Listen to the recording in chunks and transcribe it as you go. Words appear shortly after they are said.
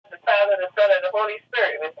Holy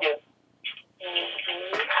Spirit with you.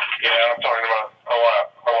 Yeah, I'm talking about,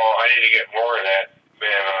 I need to get more of that,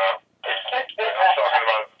 man. I'm talking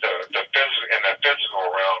about the physical, in the physical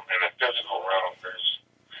realm. In the physical realm, there's,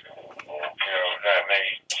 that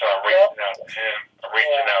many. So I'm reaching out to him. I'm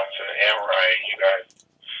reaching out to Emily. You guys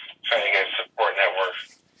trying to get support network.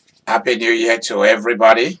 Happy New Year to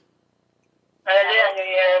everybody. Happy New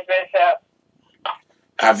Year, Bishop.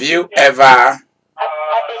 Have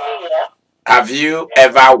you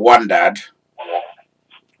ever wondered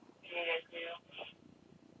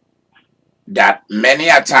that many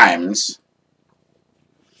a times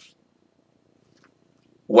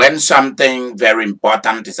when something very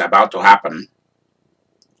important is about to happen,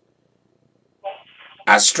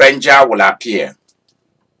 a stranger will appear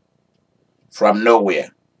from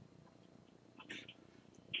nowhere?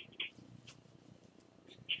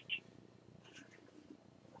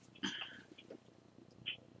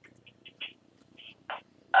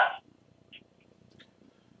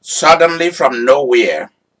 Suddenly from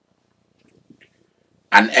nowhere,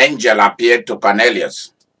 an angel appeared to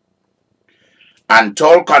Cornelius and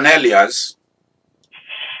told Cornelius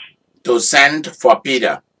to send for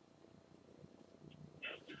Peter.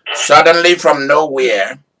 Suddenly from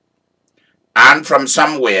nowhere and from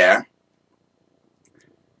somewhere,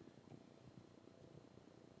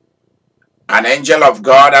 an angel of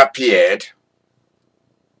God appeared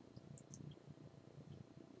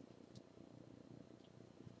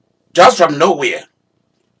just from nowhere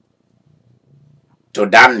to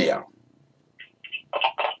Daniel.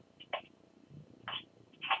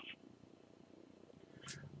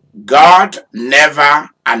 God never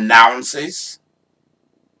announces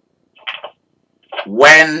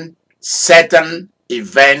when certain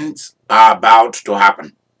events are about to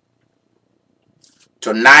happen.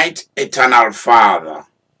 Tonight, Eternal Father,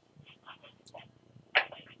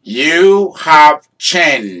 you have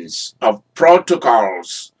chains of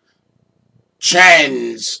protocols,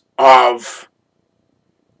 chains of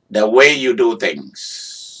the way you do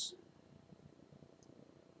things.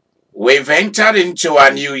 We've entered into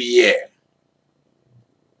a new year.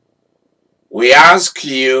 We ask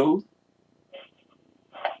you,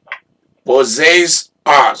 possess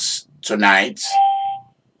us tonight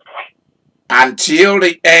until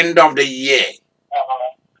the end of the year.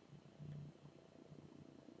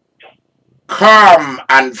 Come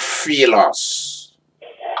and fill us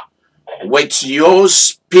with your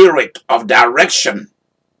spirit of direction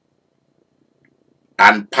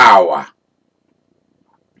and power.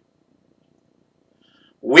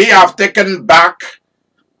 We have taken back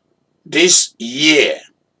this year.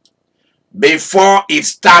 Before it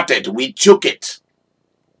started, we took it.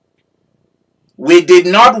 We did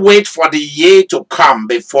not wait for the year to come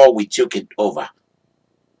before we took it over.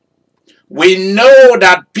 We know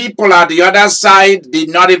that people at the other side did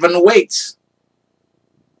not even wait.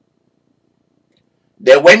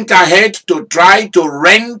 They went ahead to try to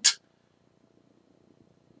rent,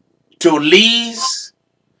 to lease,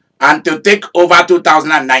 and to take over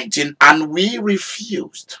 2019, and we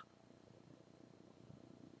refused.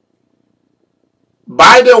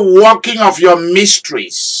 By the working of your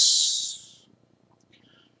mysteries,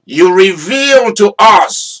 you reveal to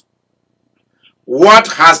us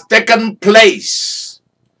what has taken place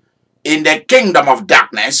in the kingdom of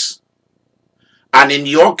darkness and in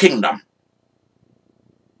your kingdom.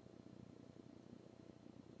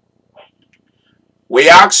 We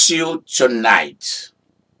ask you tonight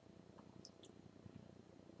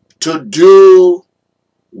to do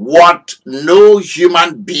what no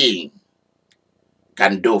human being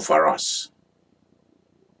can do for us.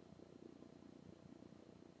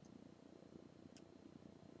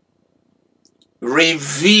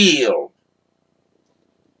 Reveal,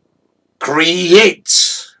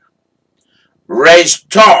 create,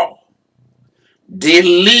 restore,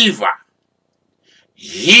 deliver,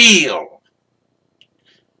 heal.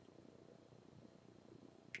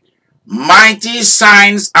 Mighty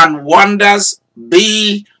signs and wonders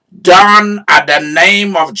be done at the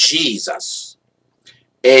name of Jesus.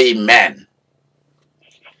 Amen.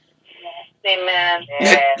 Amen.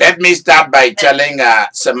 Let me start by telling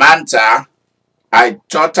Samantha, I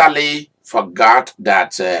totally forgot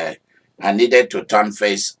that I needed to turn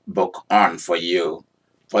Facebook on for you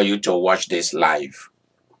to watch this live.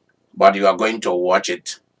 But you are going to watch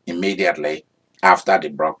it immediately after the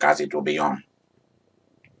broadcast. It will be on.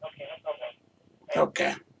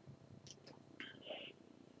 Okay.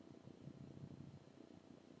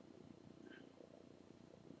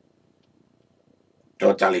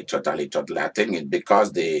 Totally. I think it's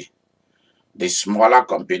because the smaller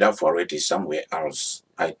computer for it is somewhere else.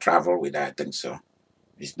 I travel with that, I think so.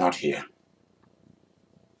 It's not here.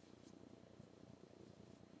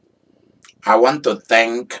 I want to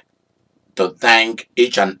thank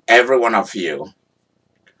each and every one of you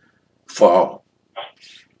for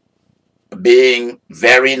being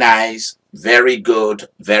very nice, very good,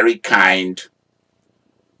 very kind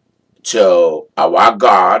to our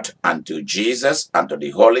God and to Jesus and to the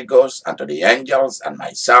Holy Ghost and to the angels and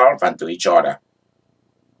myself and to each other.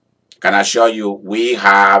 Can I assure you, we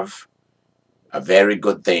have a very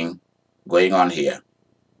good thing going on here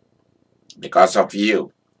because of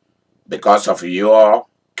you, because of your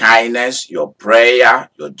kindness, your prayer,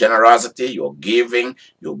 your generosity, your giving,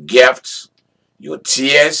 your gifts, your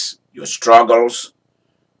tears, your struggles,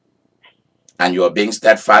 and you are being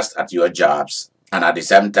steadfast at your jobs and at the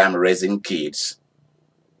same time raising kids.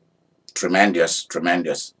 Tremendous,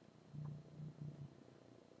 tremendous.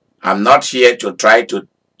 I'm not here to try to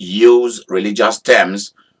use religious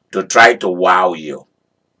terms to try to wow you.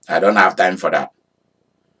 I don't have time for that.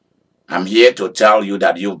 I'm here to tell you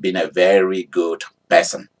that you've been a very good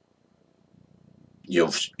person.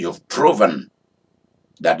 You've proven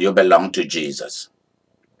that you belong to Jesus.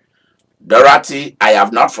 Dorothy, I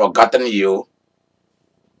have not forgotten you.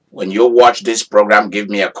 When you watch this program, give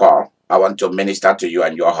me a call. I want to minister to you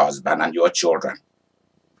and your husband and your children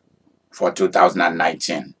for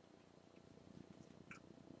 2019.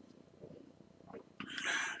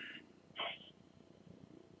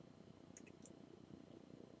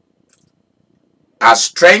 A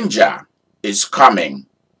stranger is coming.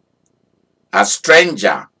 A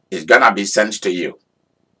stranger is going to be sent to you.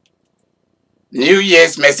 New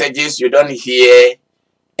Year's messages, you don't hear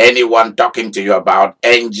anyone talking to you about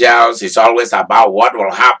angels. It's always about what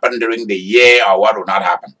will happen during the year or what will not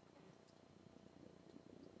happen.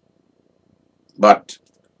 But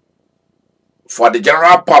for the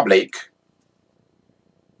general public,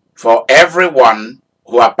 for everyone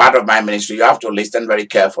who are part of my ministry, you have to listen very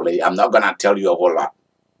carefully. I'm not going to tell you a whole lot.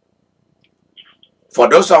 For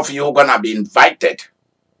those of you who are going to be invited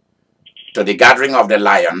to the gathering of the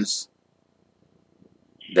lions,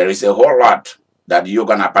 there is a whole lot that you're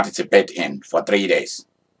going to participate in for 3 days.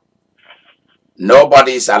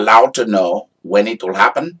 Nobody is allowed to know when it will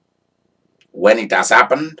happen, when it has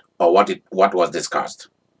happened, or what was discussed.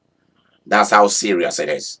 That's how serious it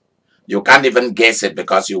is. You can't even guess it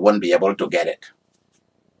because you won't be able to get it.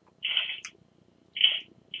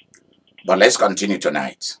 But let's continue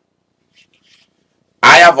tonight.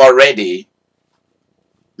 I have already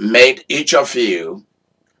made each of you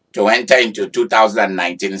to enter into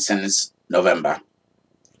 2019 since November.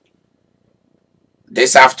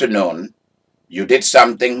 This afternoon, you did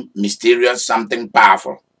something mysterious, something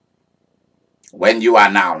powerful. When you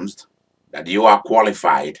announced that you are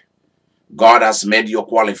qualified, God has made you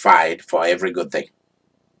qualified for every good thing.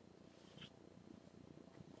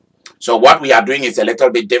 So what we are doing is a little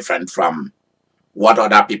bit different from what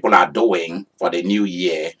other people are doing for the new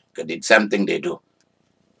year. It's the same thing they do.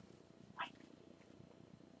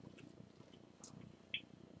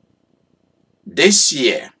 This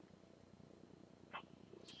year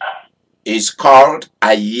is called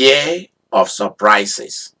a year of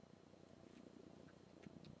surprises.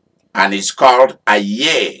 And it's called a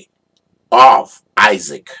year of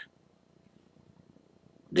Isaac.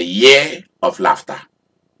 The year of laughter.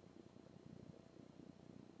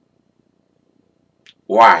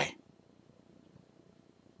 Why?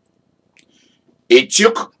 It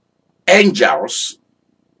took angels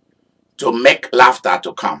to make laughter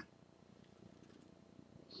to come.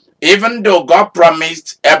 Even though God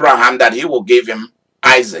promised Abraham that he will give him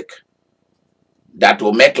Isaac, that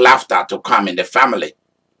will make laughter to come in the family.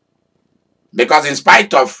 Because in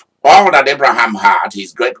spite of all that Abraham had,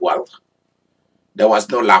 his great wealth, there was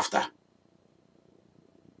no laughter.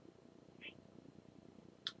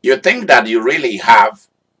 You think that you really have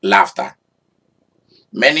laughter.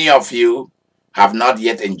 Many of you have not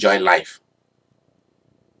yet enjoyed life.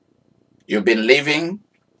 You've been living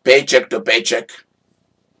paycheck to paycheck.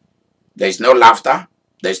 There's no laughter.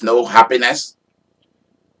 There's no happiness.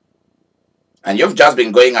 And you've just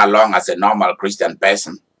been going along as a normal Christian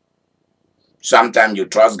person. Sometimes you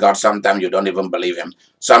trust God. Sometimes you don't even believe him.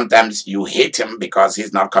 Sometimes you hate him because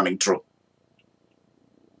he's not coming true.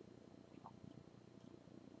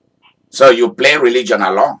 So you play religion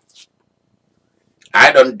along.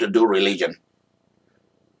 I don't do religion.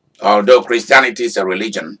 Although Christianity is a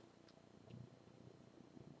religion,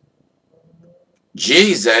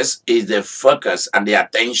 Jesus is the focus and the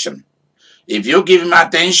attention. If you give him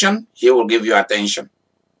attention, he will give you attention.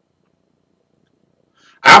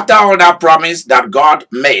 After all that promise that God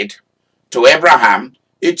made to Abraham,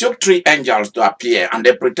 it took 3 angels to appear and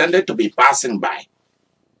they pretended to be passing by.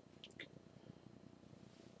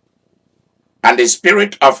 And the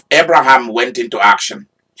spirit of Abraham went into action.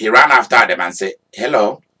 He ran after them and said,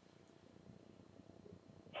 "Hello,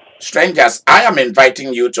 strangers, I am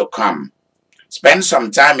inviting you to come. Spend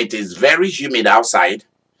some time. It is very humid outside.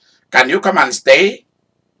 Can you come and stay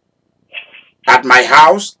at my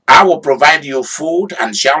house? I will provide you food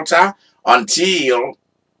and shelter until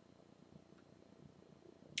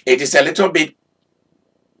it is a little bit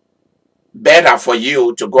better for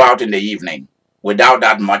you to go out in the evening without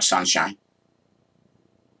that much sunshine,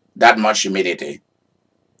 that much humidity."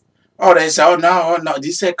 Oh, they said, "Oh, no, oh, no."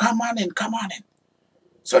 They said, "Come on in, come on in."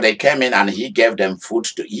 So they came in and he gave them food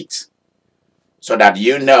to eat, so that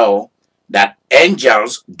you know that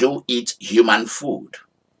angels do eat human food.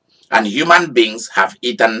 And human beings have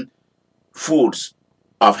eaten foods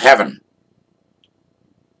of heaven.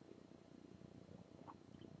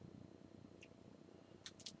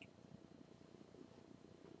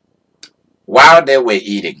 While they were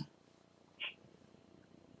eating,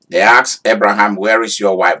 they asked Abraham, "Where is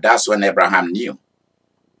your wife?" That's when Abraham knew.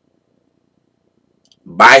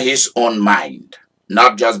 By his own mind,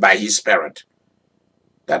 not just by his spirit,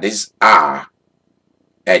 that these are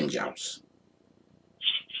angels.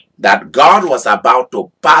 That God was about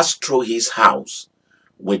to pass through his house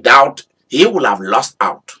without, he will have lost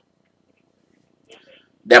out.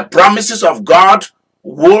 The promises of God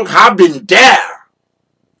would have been there.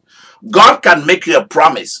 God can make you a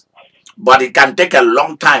promise, but it can take a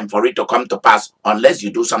long time for it to come to pass unless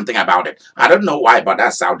you do something about it. I don't know why, but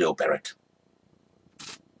that's how they operate.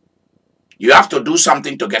 You have to do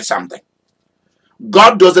something to get something.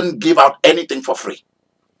 God doesn't give out anything for free.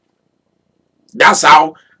 That's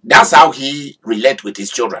how he relates with his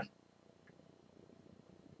children.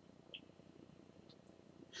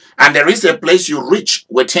 And there is a place you reach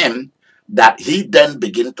with him that he then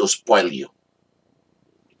begin to spoil you.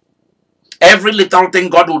 Every little thing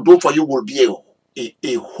God will do for you will be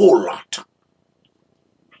a whole lot.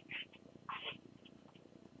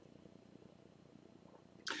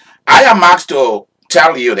 I am asked to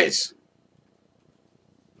tell you this.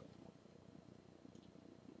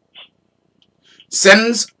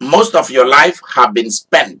 Since most of your life have been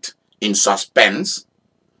spent in suspense,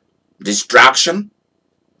 distraction,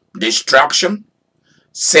 destruction,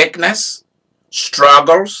 sickness,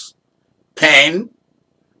 struggles, pain,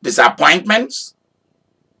 disappointments,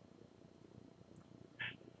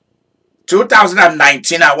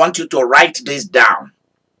 2019, I want you to write this down.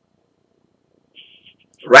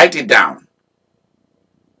 Write it down.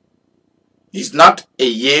 It's not a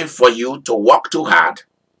year for you to work too hard.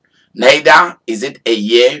 Neither is it a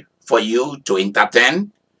year for you to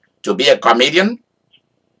entertain, to be a comedian.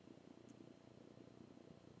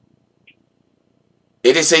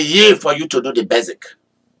 It is a year for you to do the basic.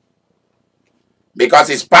 Because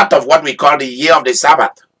it's part of what we call the year of the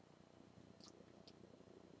Sabbath.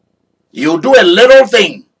 You do a little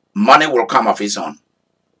thing, money will come of its own.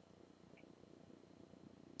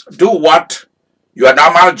 Do what your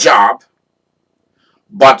normal job,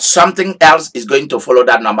 but something else is going to follow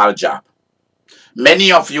that normal job.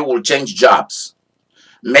 Many of you will change jobs.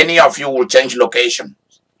 Many of you will change location.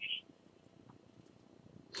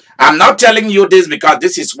 I'm not telling you this because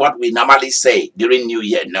this is what we normally say during New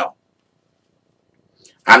Year. No.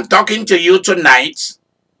 I'm talking to you tonight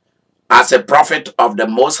as a prophet of the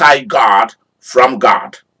Most High God from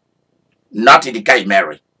God, not idika,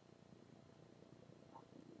 imeri.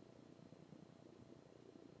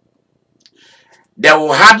 There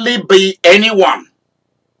will hardly be anyone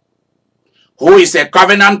who is a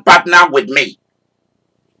covenant partner with me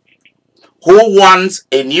who wants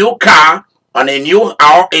a new car on a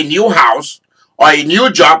new house or a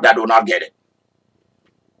new job that will not get it.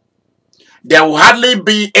 There will hardly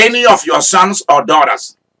be any of your sons or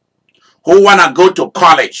daughters who want to go to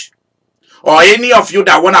college, or any of you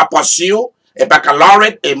that want to pursue a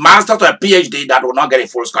baccalaureate, a master's, or a PhD that will not get a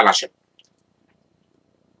full scholarship.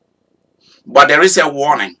 But there is a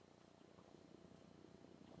warning.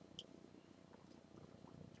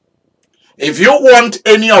 If you want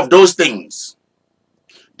any of those things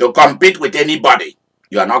to compete with anybody,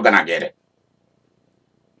 you are not going to get it.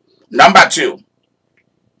 Number two,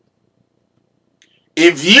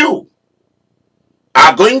 if you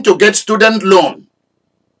are going to get student loan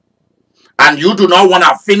and you do not want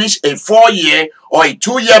to finish a 4-year or a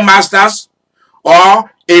 2-year master's or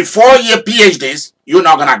a 4-year PhDs, you're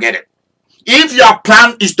not going to get it. If your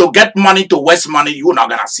plan is to get money to waste money, you're not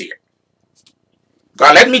going to see it.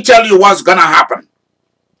 Because let me tell you what's going to happen.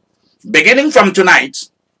 Beginning from tonight,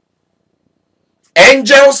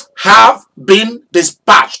 angels have been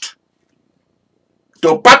dispatched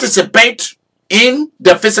to participate in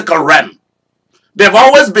the physical realm. They've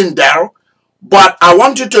always been there, But I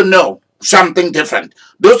want you to know something different.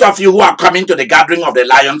 Those of you who are coming to the gathering of the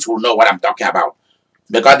lions will know what I'm talking about.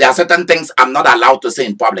 Because there are certain things I'm not allowed to say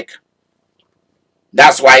in public.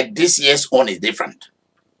 That's why this year's own is different.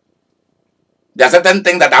 There are certain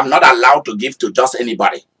things that I'm not allowed to give to just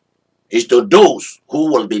anybody. It's to those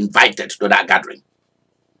who will be invited to that gathering.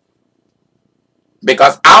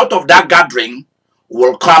 Because out of that gathering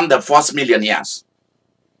will come the first millionaires.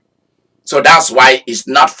 So that's why it's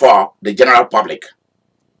not for the general public.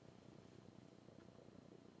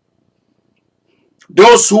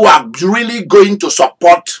 Those who are really going to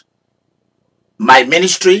support my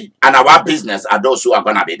ministry and our business are those who are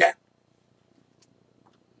going to be there.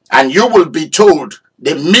 And you will be told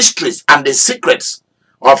the mysteries and the secrets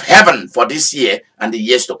of heaven for this year and the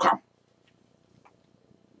years to come.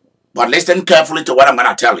 But listen carefully to what I'm going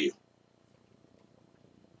to tell you.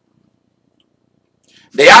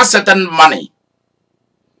 There are certain money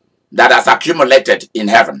that has accumulated in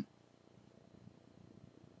heaven.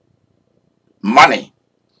 Money.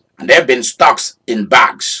 And they've been stocks in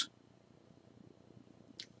bags.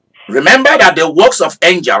 Remember that the works of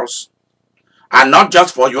angels are not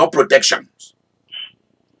just for your protection.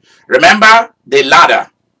 Remember the ladder,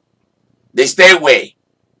 the stairway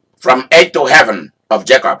from earth to heaven of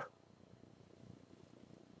Jacob.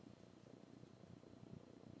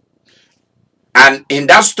 And in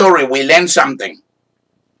that story, we learn something.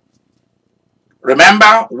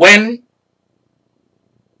 Remember when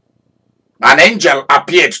an angel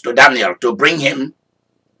appeared to Daniel to bring him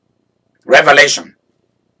revelation.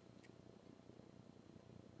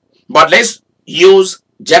 But let's use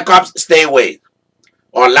Jacob's stairway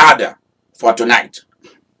or ladder for tonight.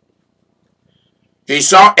 He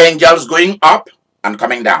saw angels going up and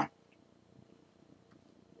coming down.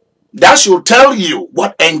 That should tell you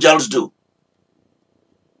what angels do.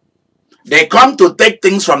 They come to take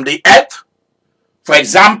things from the earth. For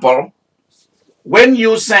example, when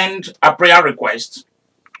you send a prayer request,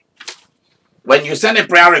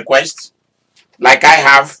 like I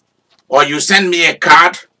have, or you send me a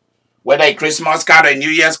card, whether a Christmas card or a New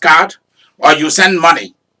Year's card, or you send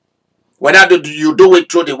money, whether you do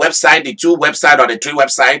it through the website, the 2 websites or the 3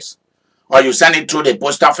 websites, or you send it through the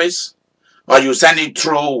post office, or you send it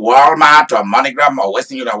through Walmart or MoneyGram or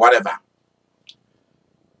Western Union or whatever.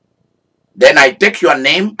 Then I take your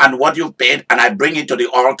name and what you paid and I bring it to the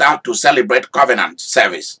altar to celebrate covenant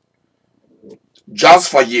service. Just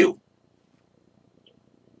for you.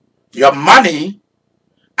 Your money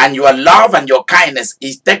and your love and your kindness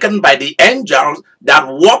is taken by the angels that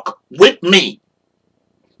walk with me.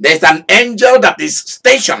 There's an angel that is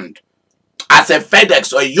stationed as a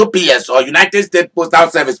FedEx or UPS or United States Postal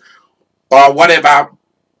Service or whatever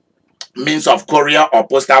means of courier or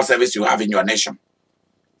postal service you have in your nation.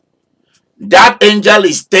 That angel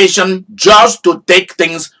is stationed just to take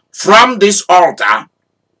things from this altar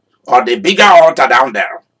or the bigger altar down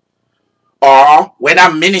there, or when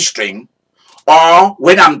I'm ministering, or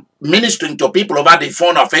when I'm ministering to people over the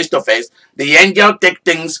phone or face to face, the angel take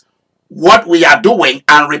things, what we are doing,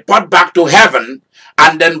 and report back to heaven,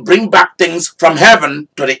 and then bring back things from heaven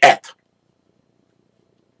to the earth.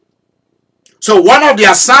 So one of the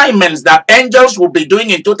assignments that angels will be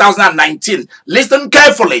doing in 2019, listen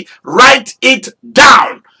carefully, write it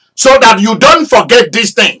down so that you don't forget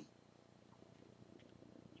this thing,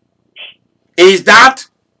 is that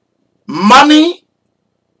money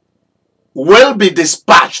will be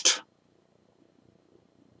dispatched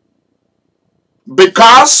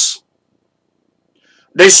because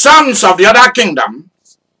the sons of the other kingdom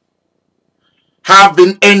have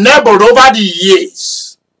been enabled over the years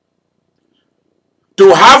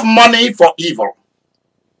to have money for evil.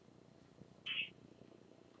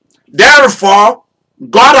 Therefore,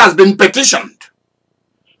 God has been petitioned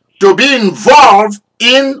to be involved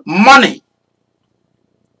in money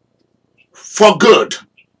for good.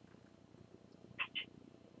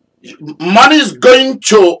 Money is going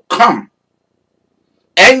to come.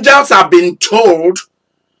 Angels have been told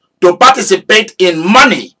to participate in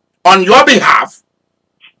money on your behalf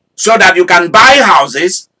so that you can buy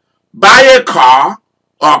houses, buy a car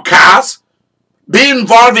or cars, be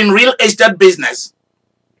involved in real estate business,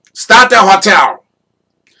 start a hotel.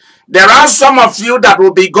 There are some of you that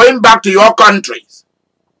will be going back to your countries.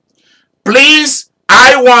 Please,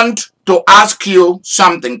 I want to ask you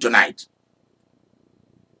something tonight.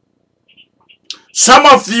 Some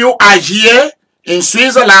of you are here in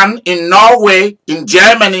Switzerland, in Norway, in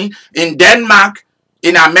Germany, in Denmark,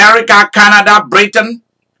 in America, Canada, Britain,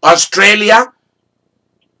 Australia,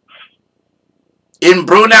 in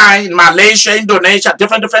Brunei, in Malaysia, Indonesia,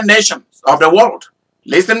 different nations of the world.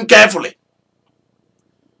 Listen carefully.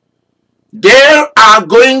 there are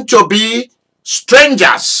going to be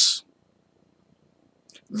strangers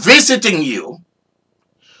visiting you.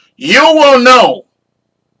 You will know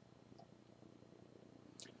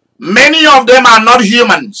many of them are not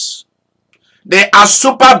humans. They are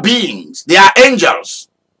super beings. They are angels.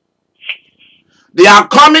 They are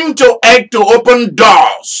coming to earth to open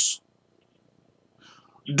doors.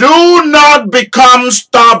 Do not become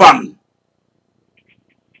stubborn.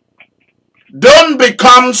 Don't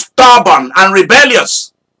become stubborn and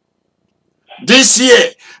rebellious this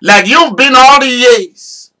year, like you've been all the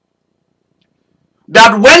years.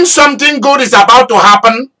 That when something good is about to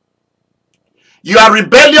happen, your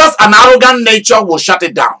rebellious and arrogant nature will shut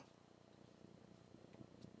it down.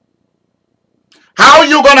 How are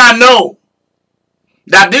you gonna know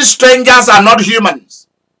that these strangers are not humans?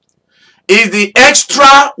 Is the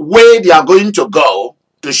extra way they are going to go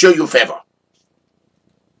to show you favor.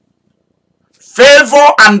 Favor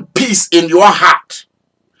and peace in your heart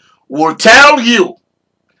will tell you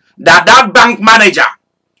that that bank manager,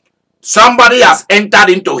 somebody has entered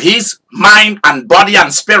into his mind and body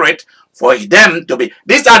and spirit for them to be.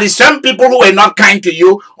 These are the same people who are not kind to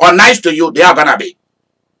you or nice to you. They are gonna be.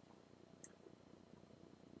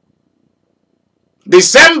 The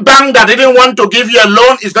same bank that didn't want to give you a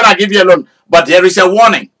loan is gonna give you a loan. But there is a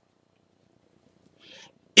warning.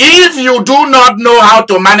 If you do not know how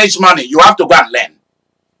to manage money, you have to go and learn.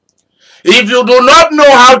 If you do not know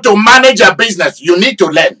how to manage a business, you need to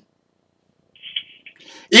learn.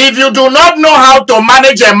 If you do not know how to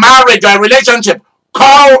manage a marriage or a relationship,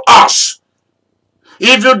 call us.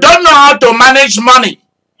 If you don't know how to manage money,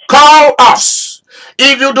 call us.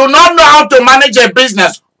 If you do not know how to manage a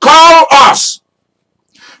business, call us.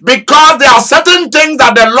 Because there are certain things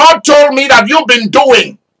that the Lord told me that you've been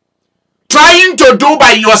doing, trying to do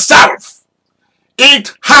by yourself.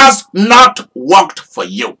 It has not worked for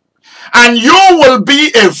you. And you will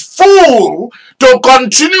be a fool to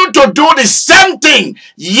continue to do the same thing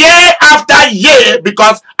year after year,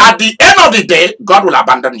 because at the end of the day, God will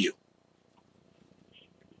abandon you.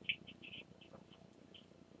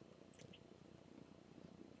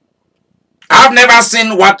 I've never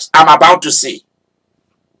seen what I'm about to see.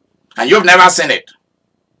 And you've never seen it.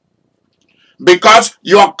 Because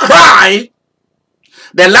your cry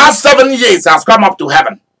the last 7 years has come up to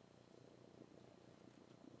heaven.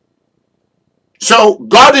 So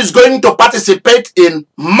God is going to participate in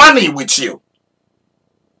money with you.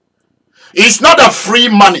 It's not a free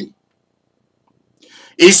money.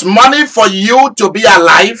 It's money for you to be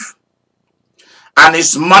alive, and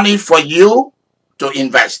it's money for you to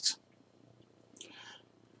invest.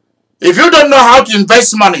 If you don't know how to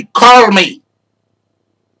invest money, call me.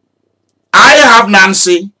 I have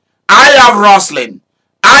Nancy. I have Roslyn.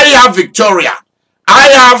 I have Victoria. I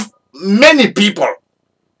have many people.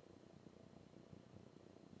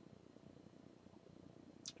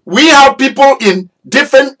 We have people in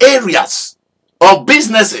different areas of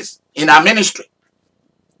businesses in our ministry.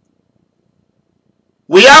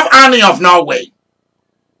 We have Annie of Norway.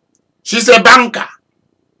 She's a banker.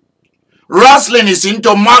 Roslyn is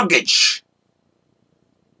into mortgage.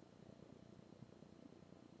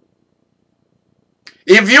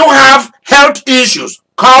 If you have health issues,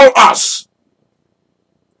 call us.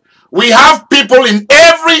 We have people in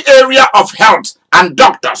every area of health and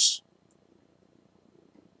doctors.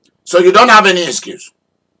 So you don't have any excuse.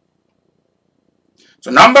 So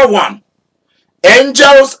number one,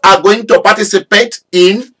 angels are going to participate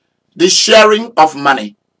in the sharing of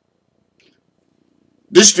money,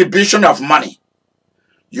 distribution of money.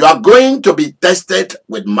 You are going to be tested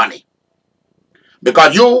with money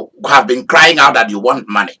because you have been crying out that you want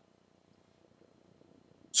money.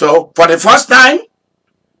 So for the first time,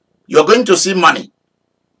 you're going to see money.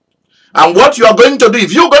 And what you are going to do,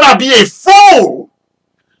 if you're going to be a fool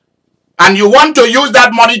and you want to use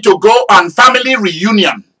that money to go on family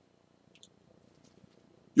reunion,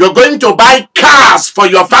 you're going to buy cars for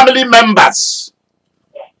your family members.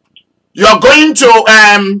 You're going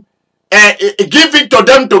to give it to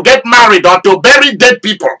them to get married or to bury dead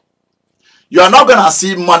people. You're not going to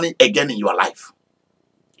see money again in your life.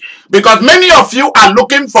 Because many of you are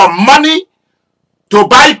looking for money to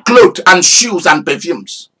buy clothes and shoes and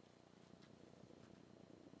perfumes,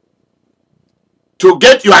 to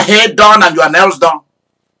get your hair done and your nails done,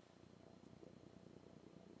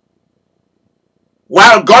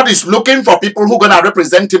 while God is looking for people who are going to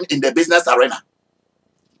represent him in the business arena.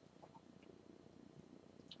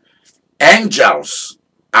 Angels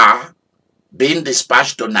are being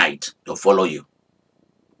dispatched tonight to follow you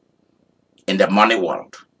in the money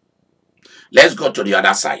world. Let's go to the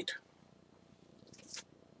other side.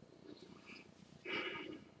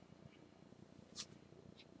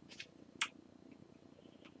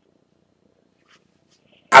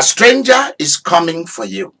 A stranger is coming for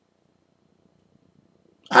you.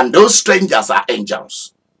 And those strangers are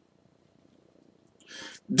angels.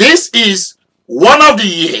 This is one of the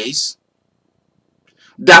years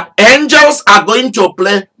that angels are going to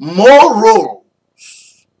play more role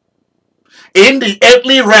in the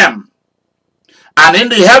earthly realm and in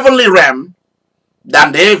the heavenly realm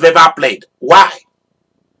than they've ever played. Why?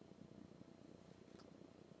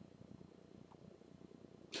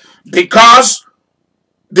 Because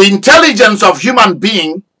the intelligence of human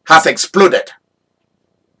being has exploded.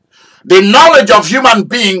 The knowledge of human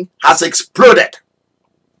being has exploded.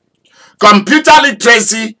 Computer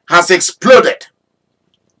literacy has exploded.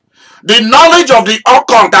 The knowledge of the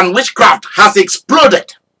occult and witchcraft has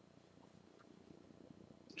exploded.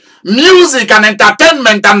 Music and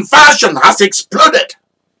entertainment and fashion has exploded.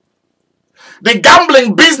 The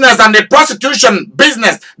gambling business and the prostitution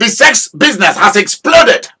business, the sex business has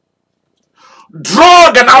exploded.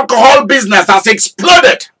 Drug and alcohol business has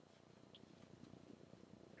exploded.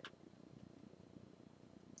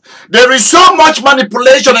 There is so much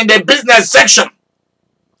manipulation in the business section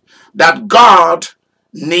that God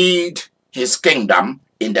needs his kingdom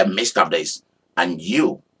in the midst of this. And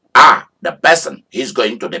you are the person he's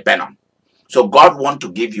going to depend on. So God wants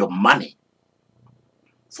to give you money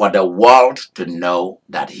for the world to know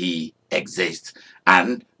that he exists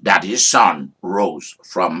and that his son rose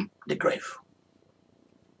from the grave.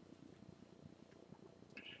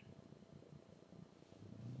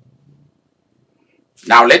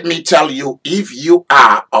 Now let me tell you, if you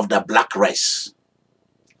are of the black race,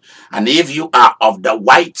 and if you are of the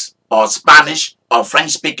white or Spanish or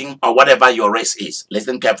French speaking or whatever your race is,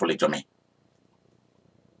 listen carefully to me.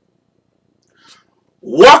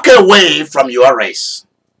 Walk away from your race.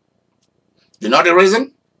 You know the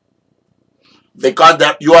reason? Because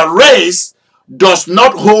your race does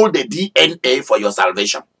not hold the DNA for your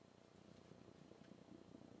salvation.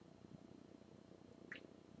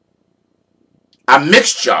 A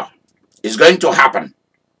mixture is going to happen.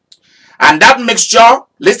 And that mixture,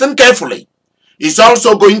 listen carefully, is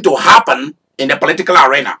also going to happen in the political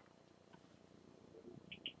arena.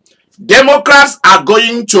 Democrats are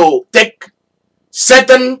going to take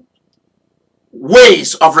certain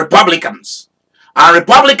ways of Republicans. And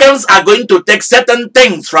Republicans are going to take certain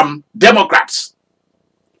things from Democrats.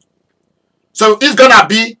 So it's going to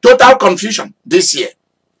be total confusion this year.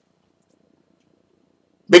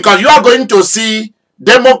 Because you are going to see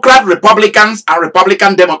Democrat Republicans and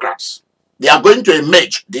Republican Democrats. They are going to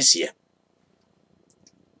emerge this year.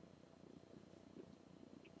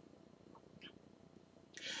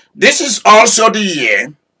 This is also the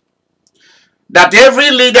year that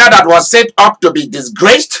every leader that was set up to be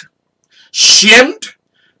disgraced, shamed,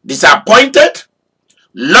 disappointed,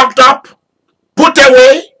 locked up, put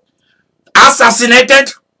away,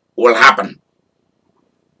 assassinated will happen.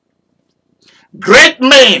 Great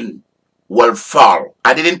men will fall.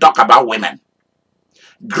 I didn't talk about women.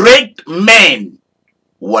 Great men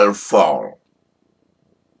will fall.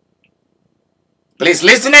 Please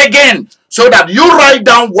listen again so that you write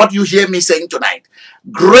down what you hear me saying tonight.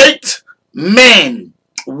 Great men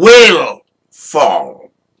will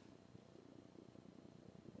fall.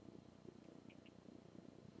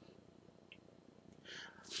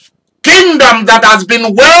 Kingdom that has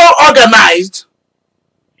been well organized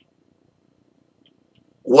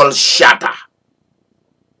will shatter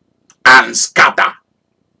and scatter.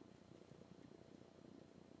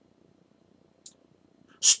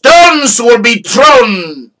 Stones will be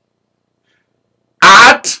thrown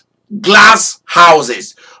at glass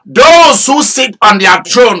houses. Those who sit on their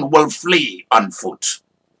throne will flee on foot.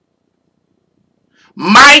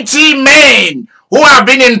 Mighty men who have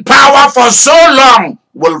been in power for so long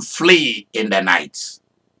will flee in the night.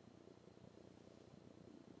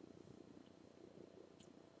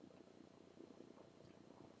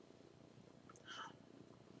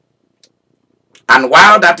 And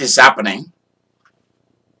while that is happening,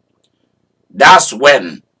 that's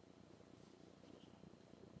when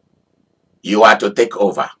you are to take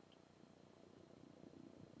over.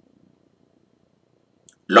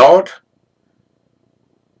 Lord,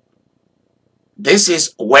 this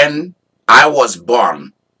is when I was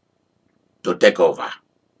born to take over.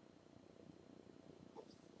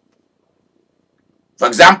 For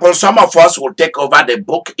example, some of us will take over the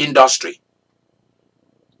book industry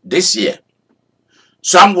this year.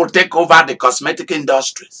 Some will take over the cosmetic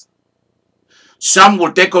industries. Some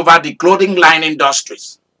will take over the clothing line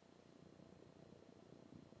industries.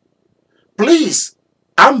 Please,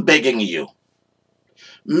 I'm begging you,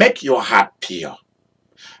 make your heart pure.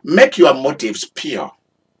 Make your motives pure.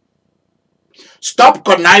 Stop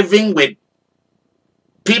conniving with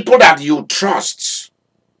people that you trust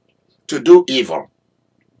to do evil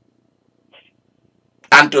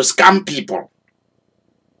and to scam people,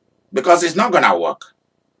 because it's not going to work.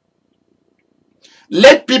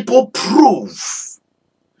 Let people prove.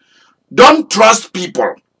 Don't trust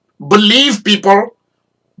people. Believe people,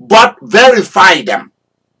 but verify them.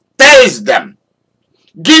 Test them.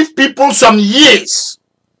 Give people some years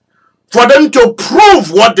for them to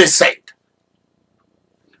prove what they said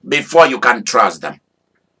before you can trust them.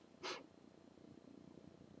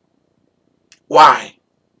 Why?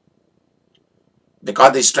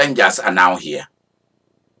 Because the strangers are now here.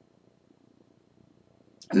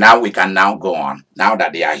 Now we can now go on. Now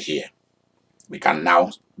that they are here, we can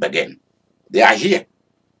now begin. They are here.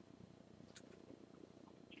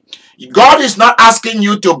 God is not asking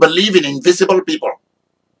you to believe in invisible people,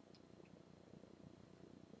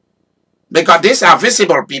 because these are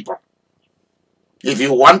visible people. If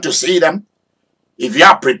you want to see them, if you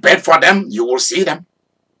are prepared for them, you will see them.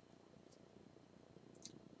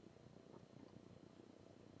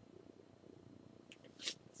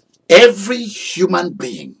 Every human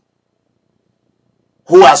being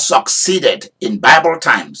who has succeeded in Bible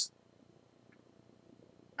times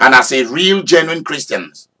and as a real, genuine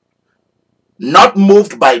Christian, not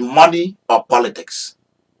moved by money or politics.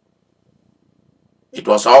 It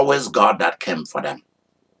was always God that came for them.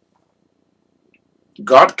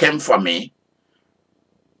 God came for me,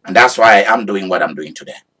 and that's why I'm doing what I'm doing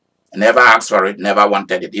today. I never asked for it, never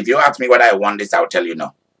wanted it. If you ask me what I want this, I'll tell you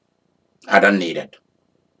no. I don't need it.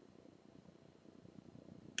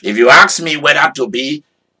 If you ask me whether to be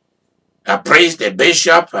a priest, a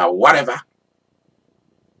bishop, or whatever,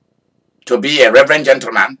 to be a reverend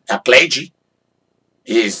gentleman, a clergy,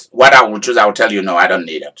 is what I will choose, I'll tell you no, I don't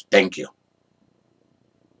need it. Thank you.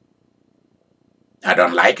 I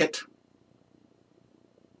don't like it.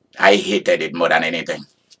 I hated it more than anything.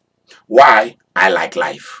 Why? I like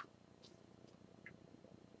life.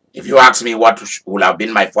 If you ask me what would have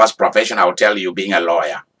been my first profession, I'll tell you being a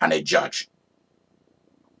lawyer and a judge,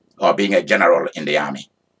 or being a general in the army.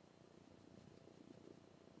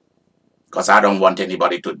 Because I don't want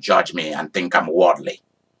anybody to judge me and think I'm worldly.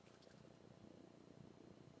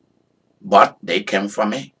 But they came for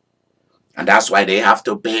me. And that's why they have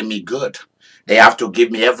to pay me good. They have to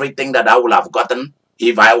give me everything that I would have gotten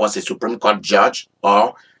if I was a Supreme Court judge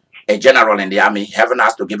or a general in the army. Heaven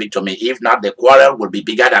has to give it to me. If not, the quarrel will be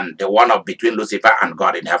bigger than the one of between Lucifer and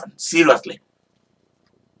God in heaven. Seriously.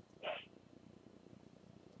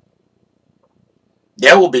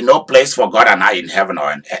 There will be no place for God and I in heaven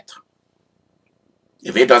or on earth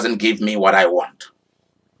if He doesn't give me what I want.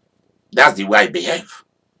 That's the way I behave.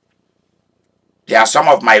 There are some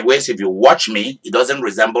of my ways, if you watch me, it doesn't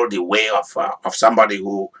resemble the way of somebody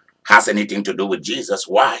who has anything to do with Jesus.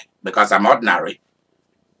 Why? Because I'm ordinary.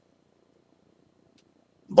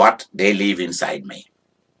 But they live inside me.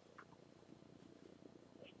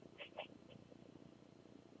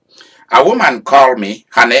 A woman called me.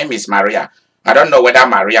 Her name is Maria. I don't know whether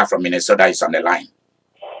Maria from Minnesota is on the line.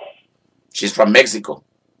 She's from Mexico.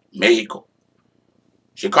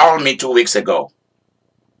 She called me 2 weeks ago.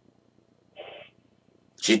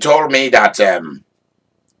 She told me that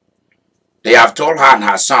they have told her and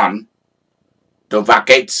her son to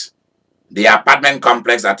vacate the apartment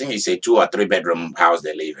complex. I think it's a 2 or 3 bedroom house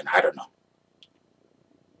they live in. I don't know.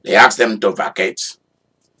 They asked them to vacate.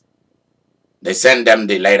 They sent them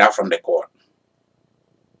the letter from the court.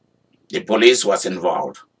 The police was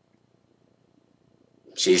involved.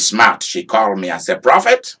 She's smart. She called me and said,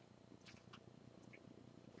 "Prophet."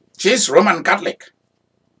 She's Roman Catholic.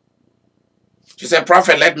 She said,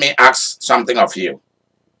 "Prophet, let me ask something of you.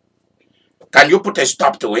 Can you put a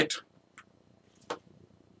stop to it?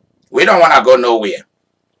 We don't want to go nowhere.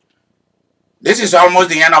 This is almost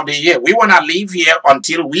the end of the year. We want to live here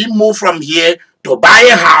until we move from here to buy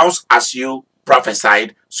a house as you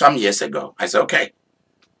prophesied some years ago." I said, "Okay."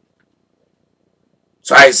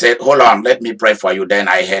 So I said, "Hold on, let me pray for you." Then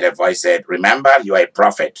I heard a voice said, "Remember, you are a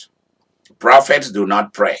prophet. Prophets do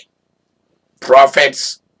not pray.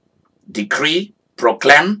 Prophets decree,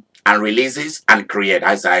 proclaim, and releases and create."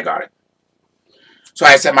 I said, "I got it." So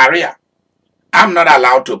I said, "Maria, I'm not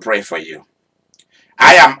allowed to pray for you.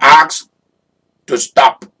 I am asked to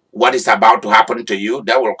stop what is about to happen to you.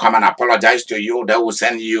 They will come and apologize to you. They will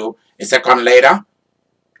send you a second letter,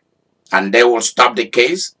 and they will stop the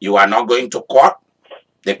case. You are not going to court.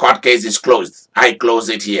 The court case is closed. I close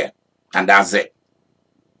it here, and that's it."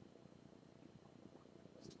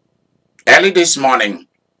 Early this morning,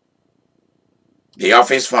 the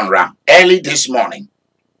office phone rang. Early this morning.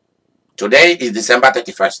 Today is December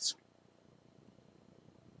 31st.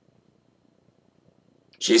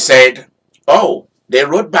 She said, oh, they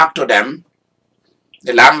wrote back to them.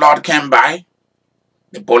 The landlord came by.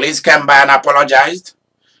 The police came by and apologized.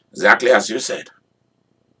 Exactly as you said.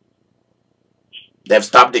 They've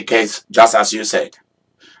stopped the case just as you said.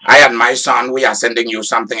 I and my son, we are sending you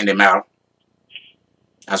something in the mail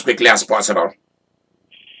as quickly as possible.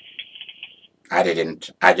 I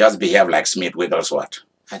didn't. I just behave like Smith Wigglesworth.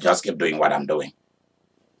 I just keep doing what I'm doing.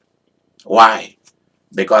 Why?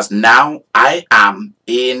 Because now I am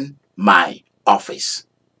in my office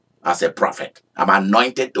as a prophet. I'm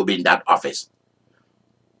anointed to be in that office.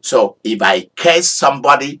 So if I curse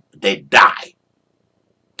somebody, they die.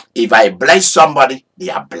 If I bless somebody, they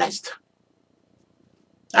are blessed.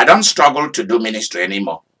 I don't struggle to do ministry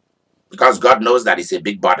anymore because God knows that it's a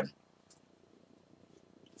big burden.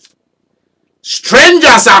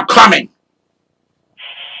 Strangers are coming.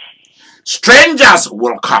 Strangers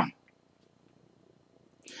will come.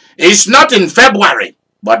 It's not in February,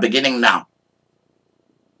 but beginning now.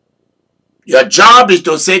 Your job is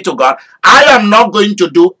to say to God, I am not going to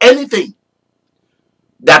do anything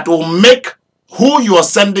that will make who you are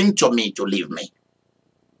sending to me to leave me.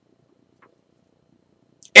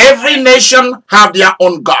 Every nation have their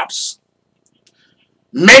own gods.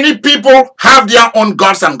 Many people have their own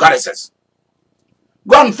gods and goddesses.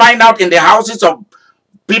 Go and find out in the houses of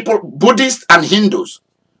people, Buddhists and Hindus.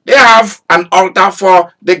 They have an altar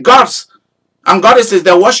for the gods and goddesses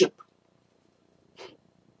they worship.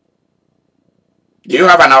 Do you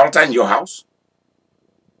have an altar in your house?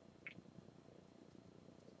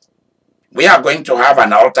 We are going to have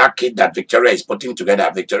an altar kit that Victoria is putting together,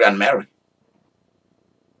 Victoria and Mary,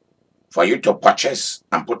 for you to purchase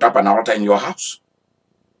and put up an altar in your house.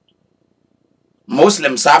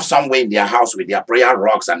 Muslims have somewhere in their house with their prayer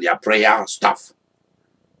rugs and their prayer stuff.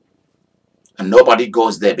 And nobody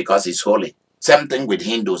goes there because it's holy. Same thing with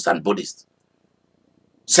Hindus and Buddhists.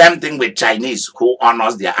 Same thing with Chinese who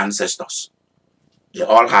honors their ancestors. They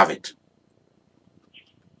all have it.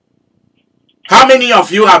 How many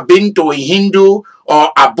of you have been to a Hindu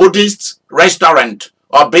or a Buddhist restaurant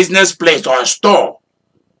or business place or a store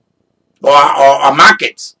or a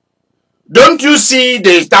market? Don't you see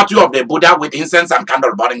the statue of the Buddha with incense and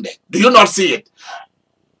candle burning there? Do you not see it?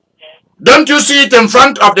 Don't you see it in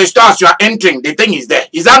front of the stores you are entering? The thing is there.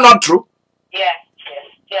 Is that not true? Yes.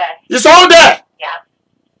 It's all there. Yeah.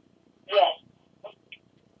 Yes.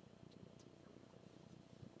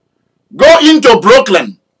 Go into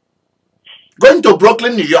Brooklyn. Go into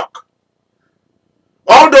Brooklyn, New York.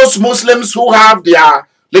 All those Muslims who have their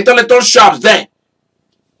little shops there.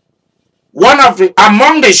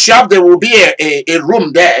 Among the shops, there will be a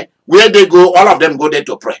room there where they go, all of them go there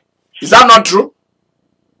to pray. Is that not true?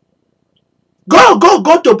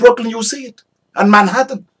 Go to Brooklyn, you see it. And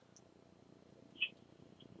Manhattan.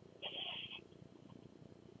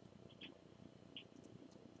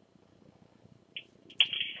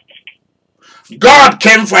 God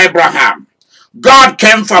came for Abraham. God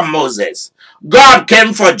came for Moses. God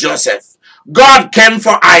came for Joseph. God came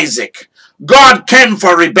for Isaac. God came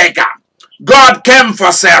for Rebecca. God came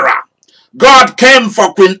for Sarah. God came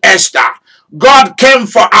for Queen Esther. God came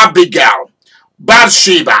for Abigail,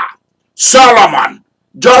 Bathsheba, Solomon.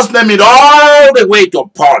 Just name it all the way to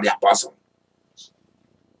Paul the Apostle.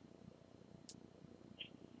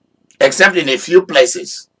 Except in a few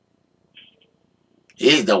places. He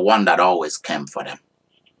is the one that always came for them.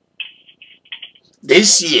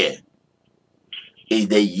 This year is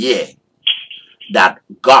the year that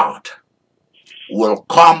God will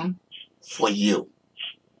come for you.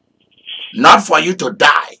 Not for you to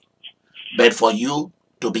die, but for you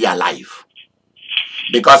to be alive.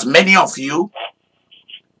 Because many of you,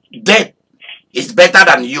 death is better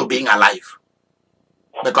than you being alive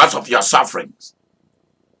because of your sufferings.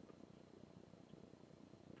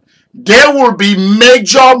 There will be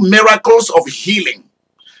major miracles of healing,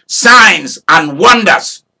 signs and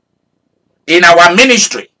wonders in our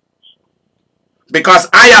ministry because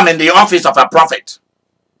I am in the office of a prophet.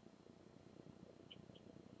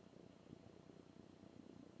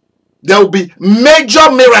 There will be major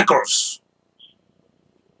miracles.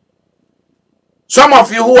 Some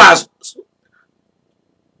of you who are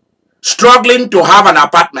struggling to have an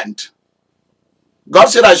apartment, God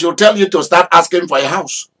said I should tell you to start asking for a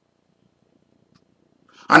house.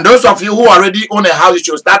 And those of you who already own a house, you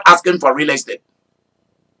should start asking for real estate.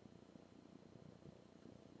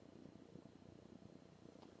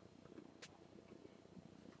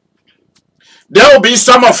 There will be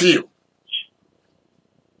some of you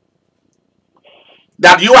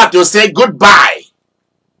that you have to say goodbye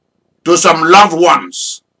to some loved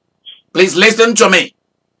ones. Please listen to me.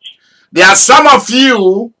 There are some of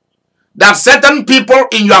you that certain people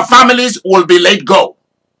in your families will be let go.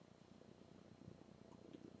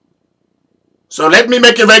 So let me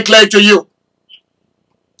make it very clear to you.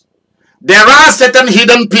 There are certain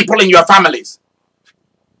hidden people in your families.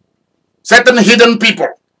 Certain hidden people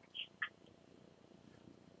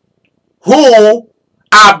who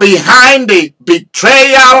are behind the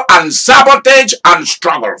betrayal and sabotage and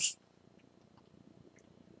struggles.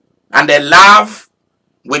 And they laugh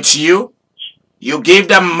with you. You give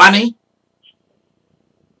them money.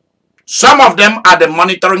 Some of them are the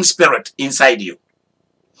monitoring spirit inside you.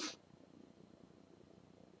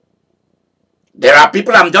 There are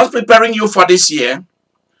people, I'm just preparing you for this year.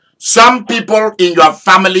 Some people in your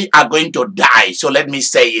family are going to die. So let me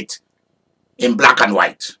say it in black and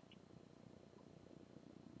white.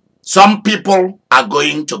 Some people are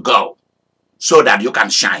going to go so that you can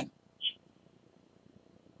shine.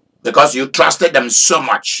 Because you trusted them so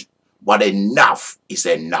much. But enough is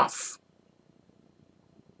enough.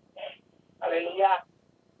 Hallelujah.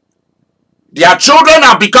 Their children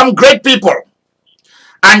have become great people.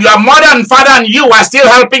 And your mother and father and you are still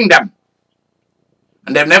helping them.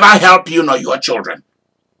 And they've never helped you nor your children.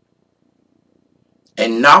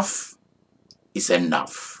 Enough is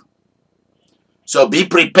enough. So be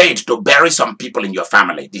prepared to bury some people in your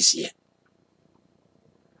family this year.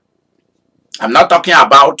 I'm not talking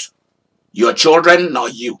about your children nor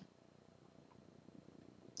you.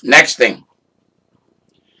 Next thing.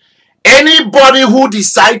 Anybody who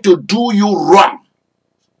decides to do you wrong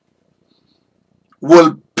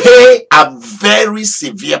will pay a very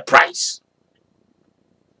severe price.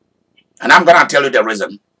 And I'm going to tell you the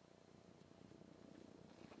reason.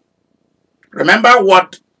 Remember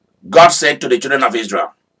what God said to the children of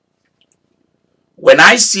Israel. When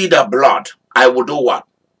I see the blood, I will do what?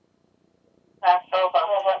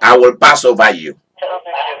 Passover. I will pass over you.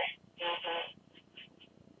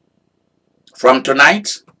 From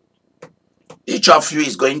tonight, each of you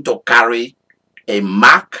is going to carry a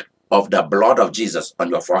mark of the blood of Jesus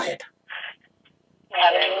on your forehead.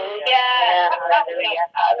 Hallelujah.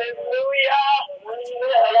 Hallelujah.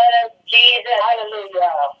 Jesus.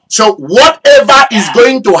 Hallelujah. So whatever is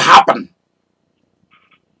going to happen,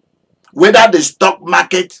 whether the stock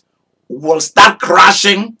market will start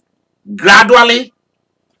crashing gradually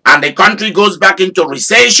and the country goes back into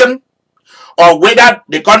recession, or whether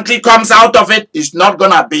the country comes out of it, is not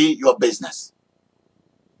going to be your business.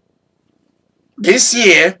 This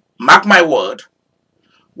year, mark my word,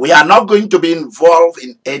 we are not going to be involved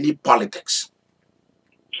in any politics.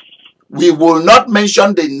 We will not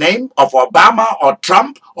mention the name of Obama or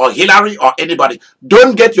Trump or Hillary or anybody.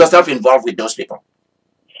 Don't get yourself involved with those people.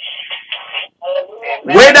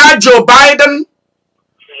 Whether Joe Biden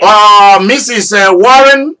or Mrs.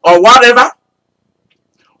 Warren or whatever,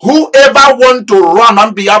 whoever want to run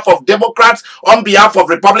on behalf of Democrats, on behalf of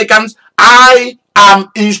Republicans, I am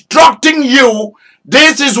instructing you,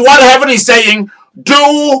 this is what heaven is saying,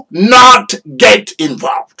 do not get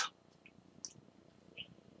involved.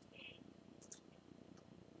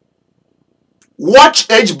 Watch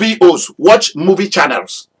HBOs, watch movie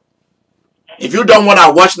channels. If you don't want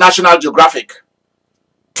to watch National Geographic,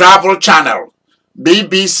 Travel Channel,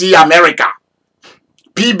 BBC America,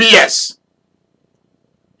 PBS,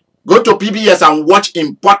 go to PBS and watch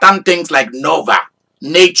important things like Nova,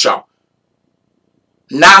 Nature,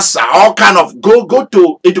 NASA, all kind of, go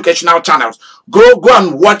to educational channels. Go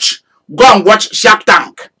and watch Shark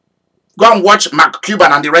Tank. Go and watch Mark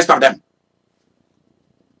Cuban and the rest of them.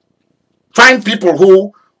 Find people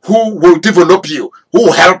who will develop you, who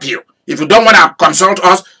will help you. If you don't want to consult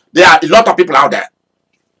us, there are a lot of people out there.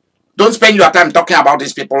 Don't spend your time talking about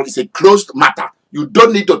these people. It's a closed matter. You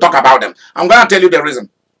don't need to talk about them. I'm going to tell you the reason.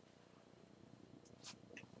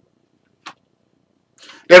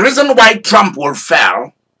 The reason why Trump will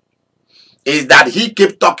fail is that he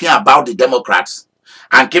kept talking about the Democrats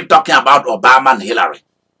and kept talking about Obama and Hillary.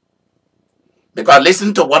 Because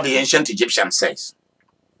listen to what the ancient Egyptian says.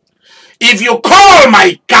 If you call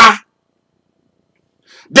my car,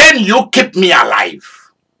 then you keep me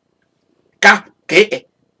alive. If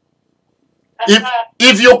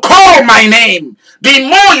you call my name, the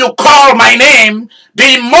more you call my name,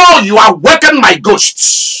 the more you awaken my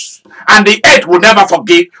ghosts. And the earth will never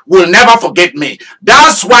forget me.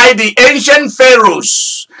 That's why the ancient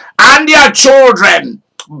pharaohs and their children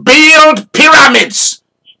build pyramids.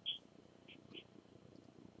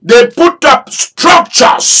 They put up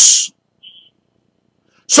structures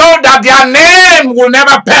so that their name will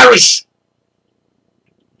never perish.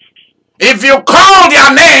 If you call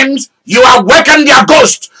their names, you awaken their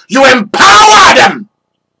ghost. You empower them.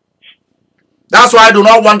 That's why I do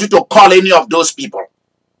not want you to call any of those people.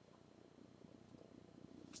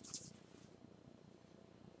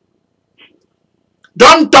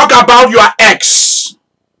 Don't talk about your ex.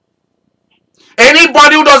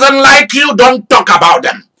 Anybody who doesn't like you, don't talk about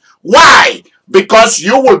them. Why? Because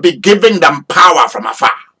you will be giving them power from afar.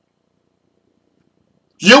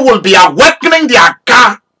 You will be awakening their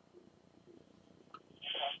car.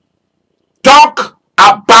 Talk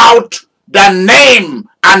about the name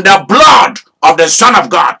and the blood of the Son of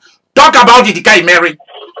God. Talk about idika, imeri.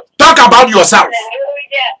 Talk about yourself.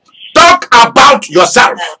 Talk about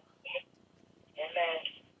yourself.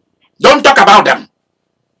 Don't talk about them.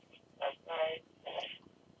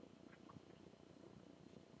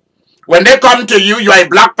 When they come to you, you are a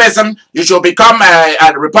black person, you should become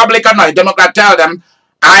a Republican or a Democrat. Tell them,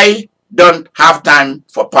 I don't have time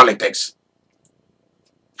for politics.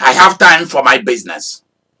 I have time for my business.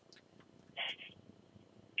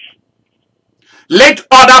 Let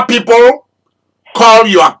other people call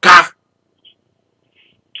your car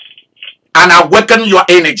and awaken your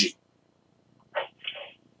energy.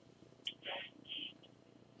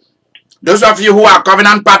 Those of you who are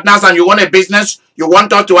covenant partners and you want a business, you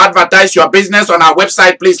want us to advertise your business on our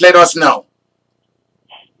website, please let us know.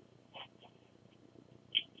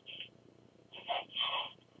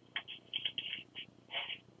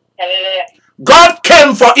 God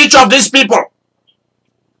came for each of these people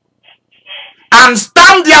and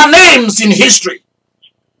stamped their names in history.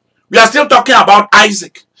 We are still talking about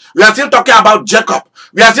Isaac. We are still talking about Jacob.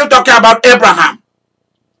 We are still talking about Abraham.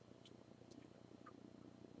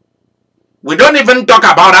 We don't even talk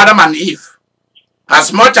about Adam and Eve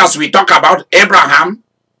as much as we talk about Abraham,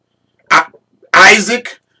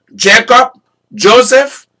 Isaac, Jacob,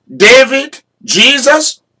 Joseph, David,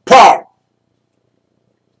 Jesus, Paul.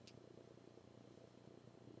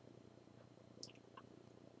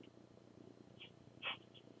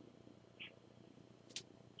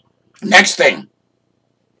 Next thing.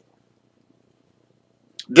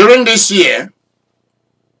 During this year,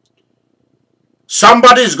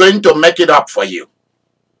 somebody is going to make it up for you.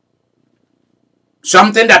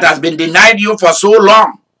 Something that has been denied you for so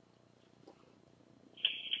long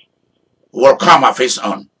will come of its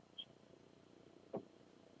own.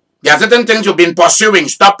 There are certain things you've been pursuing.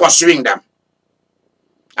 Stop pursuing them.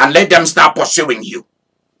 And let them start pursuing you.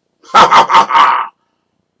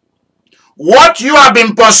 What you have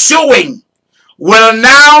been pursuing will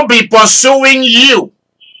now be pursuing you.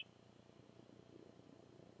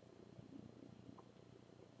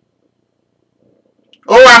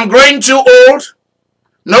 Oh, I'm growing too old.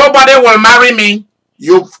 Nobody will marry me.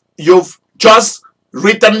 You've just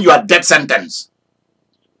written your death sentence.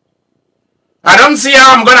 I don't see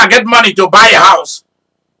how I'm going to get money to buy a house.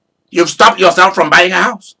 You've stopped yourself from buying a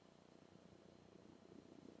house.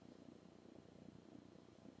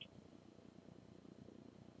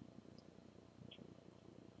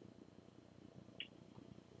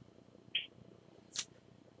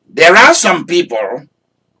 There are some people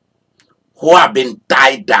who have been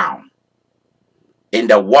tied down in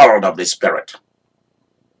the world of the spirit.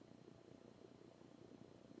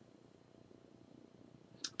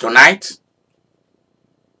 Tonight,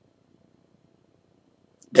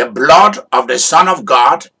 the blood of the Son of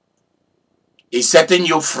God is setting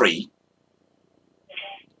you free.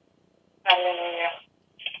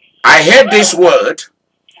 I heard this word.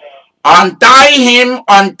 Untie him,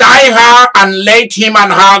 untie her, and let him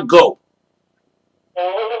and her go.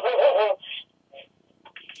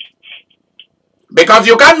 Because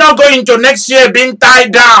you cannot go into next year being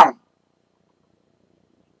tied down.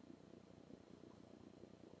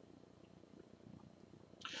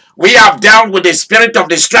 We have dealt with the spirit of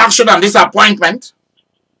distraction and disappointment.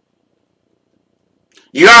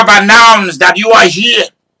 You have announced that you are here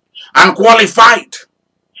and qualified.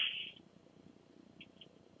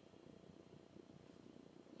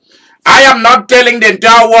 I am not telling the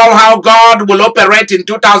entire world how God will operate in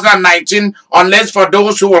 2019 unless for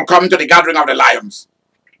those who will come to the gathering of the lions.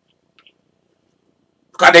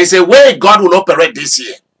 Because there's a way God will operate this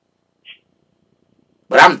year.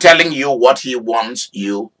 But I'm telling you what he wants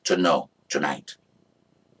you to know tonight.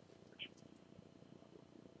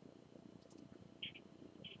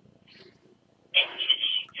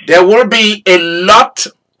 There will be a lot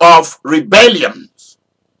of rebellions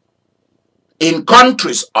in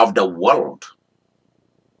countries of the world.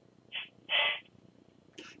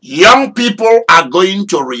 Young people are going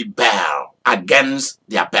to rebel against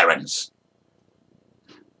their parents.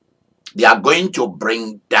 They are going to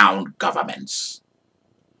bring down governments.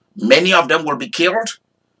 Many of them will be killed,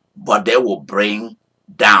 but they will bring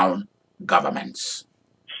down governments.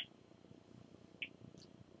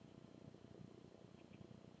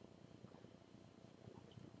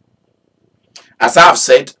 As I have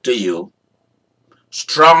said to you,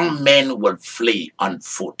 strong men will flee on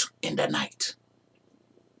foot in the night.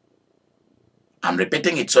 I'm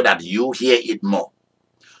repeating it so that you hear it more.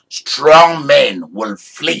 Strong men will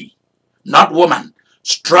flee, not women.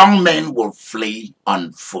 Strong men will flee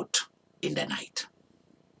on foot in the night.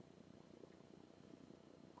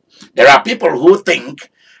 There are people who think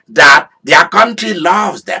that their country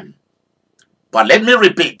loves them. But let me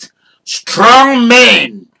repeat, strong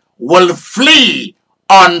men will flee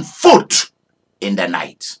on foot in the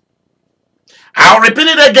night. I'll repeat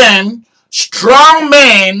it again. Strong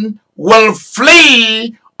men will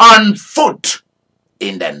flee on foot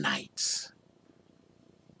in the night.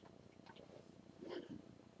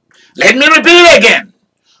 Let me repeat it again.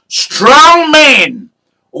 Strong men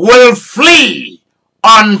will flee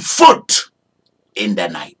on foot in the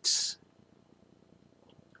night.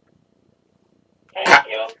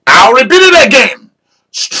 I'll repeat it again.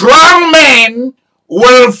 Strong men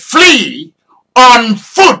will flee on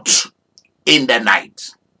foot in the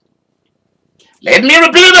night. Let me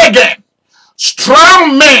repeat it again.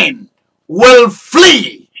 Strong men will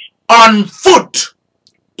flee on foot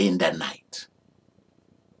in the night.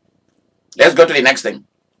 Let's go to the next thing.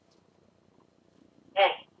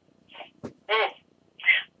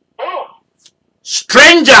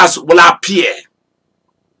 Strangers will appear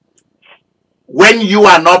when you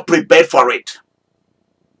are not prepared for it.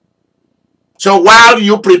 So while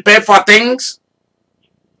you prepare for things,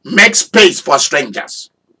 make space for strangers.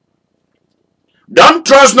 Don't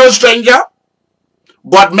trust no stranger,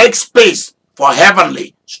 but make space for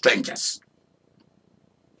heavenly strangers.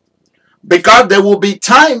 Because there will be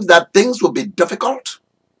times that things will be difficult,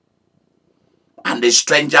 and the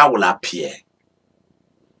stranger will appear,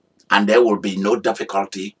 and there will be no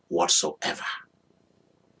difficulty whatsoever.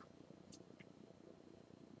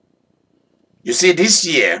 You see, this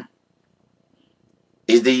year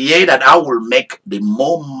is the year that I will make the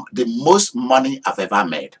most money I've ever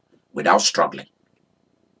made without struggling.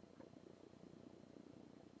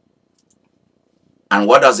 And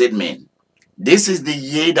what does it mean? This is the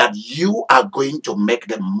year that you are going to make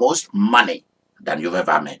the most money than you've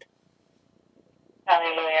ever made.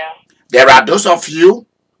 Hallelujah. There are those of you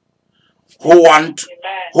who want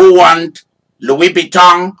Louis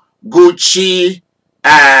Vuitton, Gucci,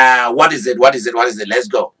 what is it? Let's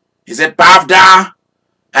go. Is it Pavda,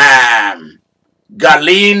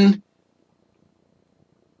 Galine,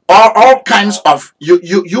 all kinds of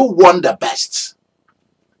you want the best.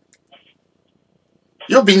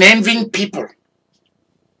 You've been envying people.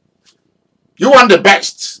 You want the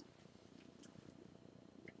best.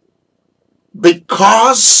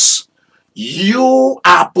 Because you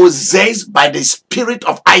are possessed by the spirit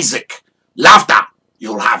of Isaac. Laughter,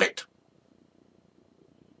 you'll have it.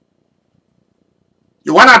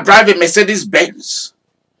 You want to drive a Mercedes Benz,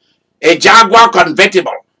 a Jaguar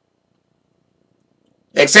convertible,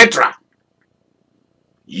 etc.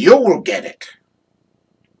 You will get it.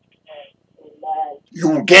 You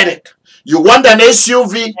will get it. You want an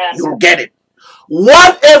SUV, you'll get it.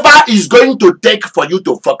 Whatever is going to take for you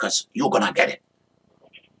to focus, you're going to get it.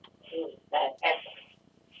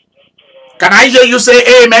 Can I hear you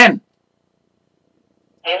say amen?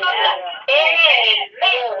 Amen.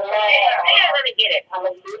 Let me get it.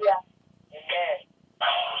 Hallelujah.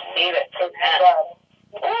 Need it.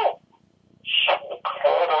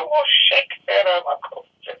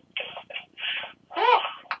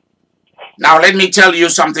 Now let me tell you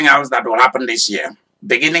something else that will happen this year,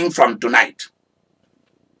 beginning from tonight.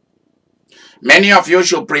 Many of you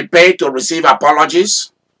should prepare to receive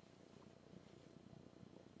apologies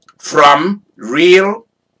from real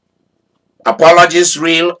apologies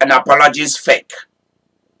real and apologies fake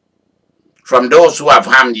from those who have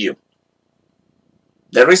harmed you.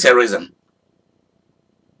 There is a reason.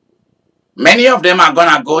 Many of them are going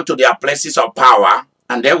to go to their places of power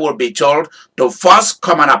and they will be told to first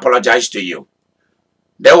come and apologize to you.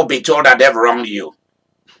 They will be told that they've wronged you.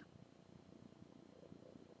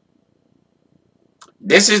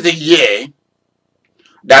 This is the year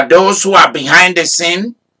that those who are behind the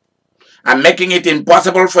scene and making it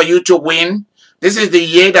impossible for you to win, this is the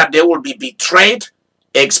year that they will be betrayed,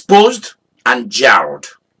 exposed, and jailed.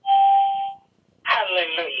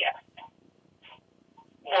 Hallelujah.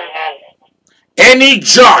 Any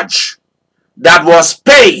judge that was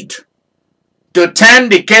paid to turn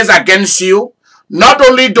the case against you, not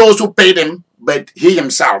only those who paid him, but he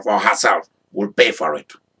himself or herself will pay for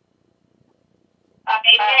it.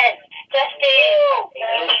 Amen. Just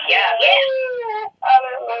Hallelujah.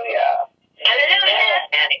 Hallelujah.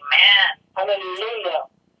 Hallelujah.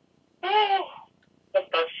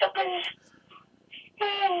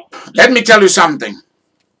 Let me tell you something.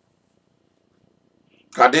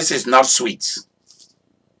 Because this is not sweet.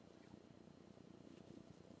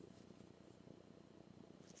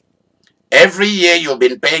 Every year you've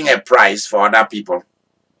been paying a price for other people.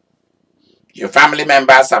 Your family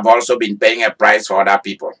members have also been paying a price for other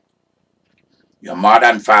people. Your mother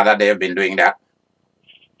and father, they've been doing that.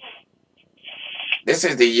 This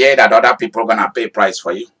is the year that other people are going to pay price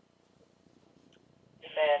for you.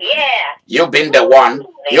 Yeah. You've been the one.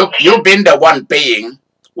 You've been the one paying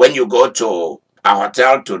when you go to a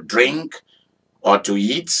hotel to drink or to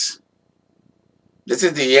eat. This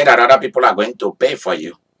is the year that other people are going to pay for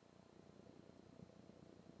you.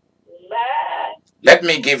 Let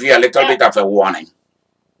me give you a little bit of a warning.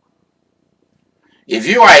 If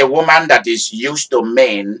you are a woman that is used to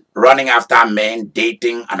men, running after men,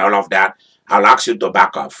 dating and all of that, I'll ask you to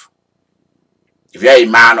back off. If you're a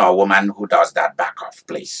man or a woman who does that, back off,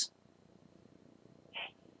 please.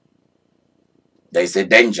 There is a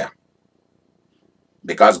danger.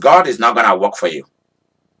 Because God is not going to work for you.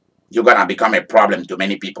 You're going to become a problem to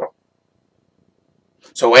many people.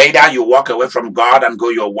 So either you walk away from God and go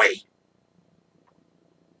your way.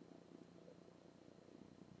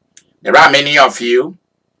 There are many of you,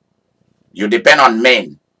 you depend on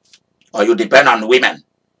men or you depend on women.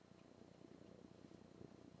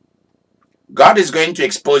 God is going to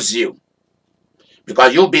expose you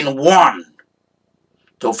because you've been warned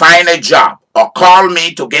to find a job or call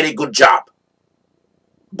me to get a good job.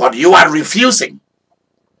 But you are refusing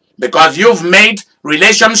because you've made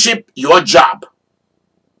relationship your job.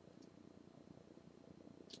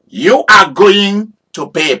 You are going to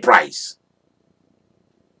pay a price.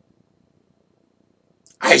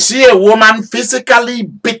 I see a woman physically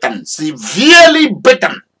beaten, severely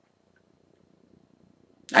beaten.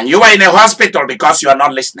 And you are in a hospital because you are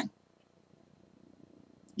not listening.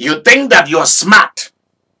 You think that you're smart.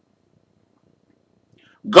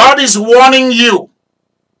 God is warning you.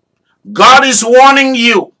 God is warning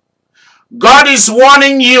you. God is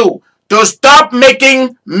warning you to stop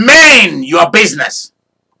making men your business.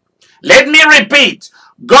 Let me repeat.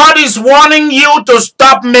 God is warning you to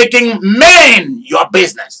stop making men your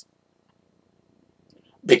business.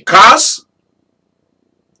 Because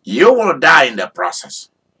you will die in the process.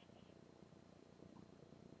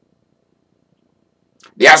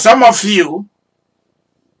 There are some of you,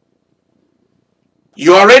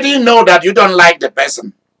 you already know that you don't like the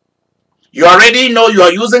person. You already know you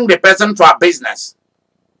are using the person for a business.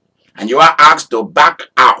 And you are asked to back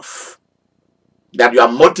off. That your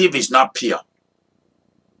motive is not pure.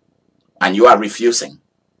 And you are refusing.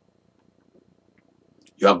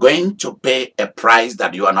 You are going to pay a price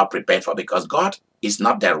that you are not prepared for because God is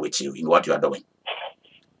not there with you in what you are doing.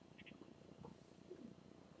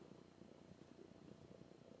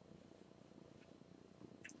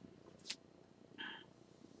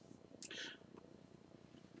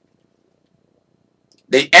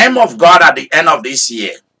 The aim of God at the end of this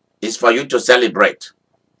year is for you to celebrate.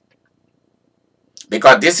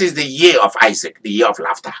 Because this is the year of Isaac, the year of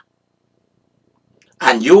laughter.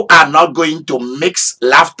 And you are not going to mix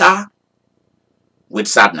laughter with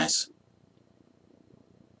sadness.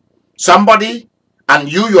 Somebody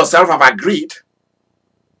and you yourself have agreed,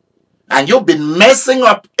 and you've been messing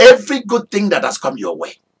up every good thing that has come your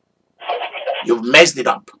way. You've messed it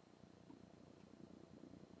up.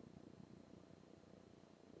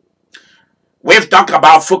 We've talked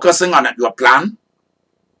about focusing on your plan.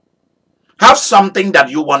 Have something that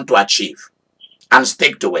you want to achieve and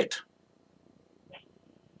stick to it.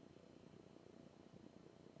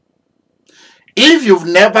 If you've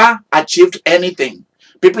never achieved anything,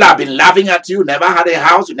 people have been laughing at you, never had a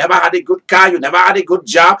house, you never had a good car, you never had a good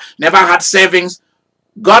job, never had savings.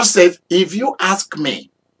 God says, if you ask me,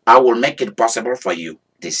 I will make it possible for you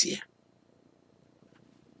this year.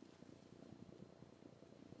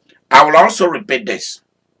 I will also repeat this.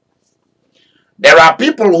 There are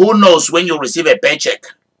people who knows when you receive a paycheck.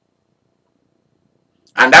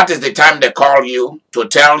 And that is the time they call you to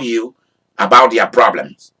tell you about their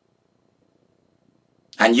problems.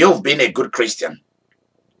 And you've been a good Christian.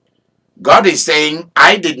 God is saying,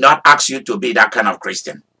 I did not ask you to be that kind of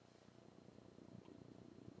Christian.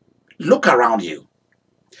 Look around you.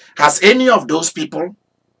 Has any of those people,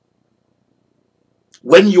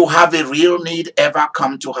 when you have a real need, ever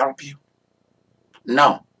come to help you?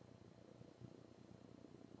 No.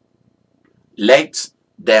 Let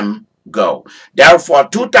them go. Therefore,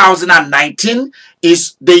 2019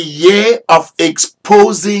 is the year of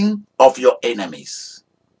exposing of your enemies.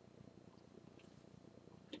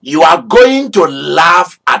 You are going to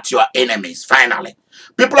laugh at your enemies, finally.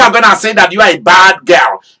 People are going to say that you are a bad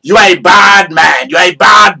girl, you are a bad man, you are a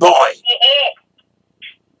bad boy.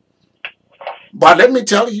 But let me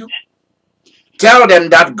tell you, tell them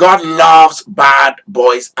that God loves bad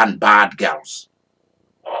boys and bad girls.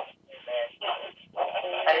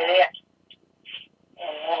 Hallelujah.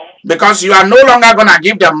 Because you are no longer going to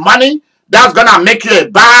give them money. That's going to make you a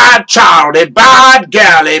bad child, a bad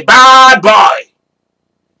girl, a bad boy.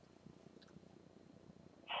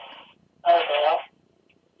 Hallelujah.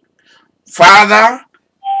 Father,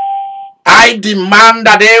 I demand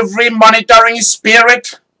that every monitoring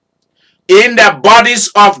spirit in the bodies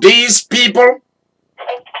of these people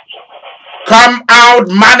come out,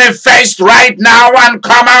 manifest right now, and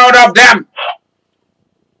come out of them.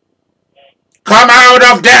 Come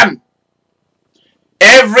out of them.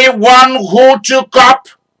 Everyone who took up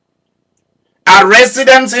a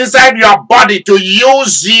residence inside your body to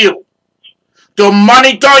use you, to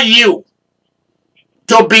monitor you,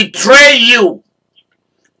 to betray you,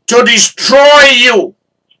 to destroy you,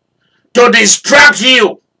 to distract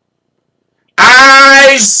you,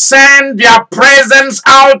 I send their presence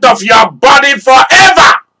out of your body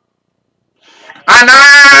forever. And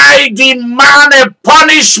I demand a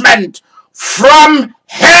punishment from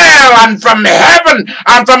hell and from heaven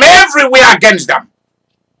and from everywhere against them.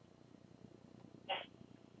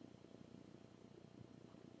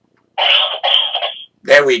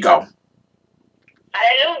 There we go.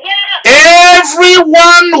 Hallelujah.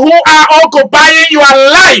 Everyone who are occupying your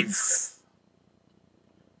life,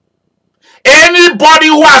 anybody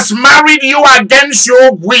who has married you against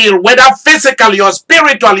your will, whether physically or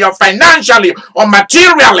spiritually or financially or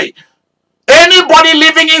materially, anybody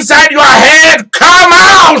living inside your head, come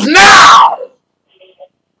out now.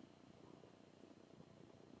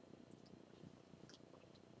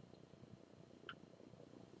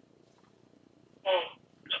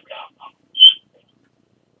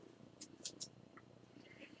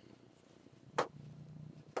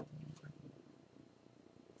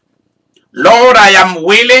 Lord, I am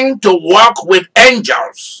willing to walk with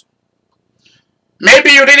angels.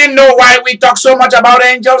 Maybe you didn't know why we talk so much about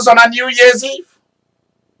angels on a New Year's Eve.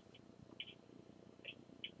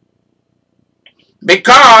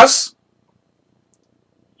 Because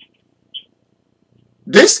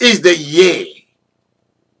this is the year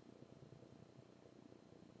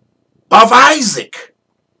of Isaac.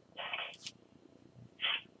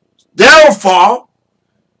 Therefore,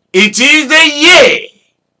 it is the year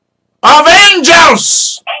of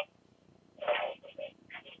angels.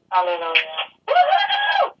 Hallelujah.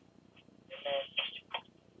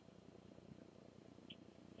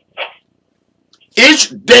 Each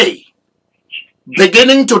day,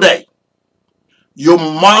 beginning today, you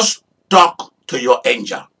must talk to your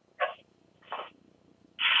angel.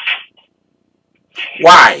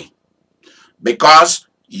 Why? Because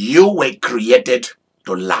you were created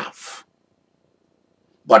to laugh.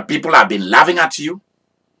 But people have been laughing at you.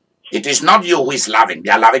 It is not you who is laughing.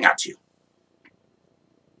 They are laughing at you.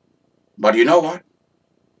 But you know what?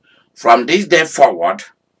 From this day forward,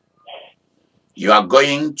 you are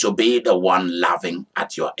going to be the one laughing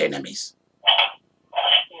at your enemies.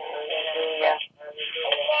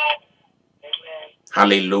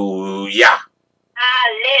 Hallelujah.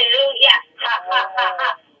 Hallelujah. Hallelujah.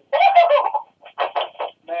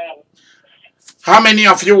 How many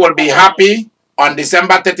of you will be happy on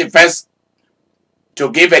December 31st to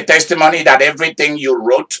give a testimony that everything you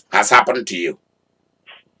wrote has happened to you?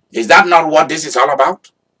 Is that not what this is all about?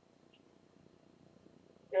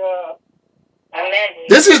 Amen.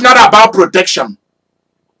 This is not about protection.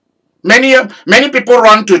 Many people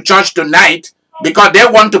run to church tonight because they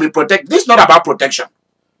want to be protected. This is not about protection.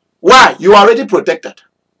 Why? You are already protected.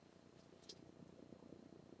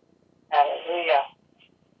 Hallelujah.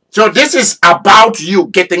 So this is about you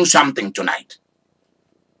getting something tonight.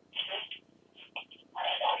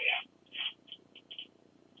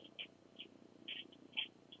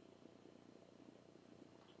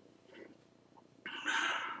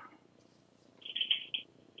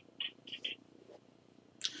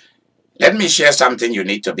 Let me share something you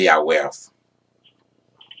need to be aware of.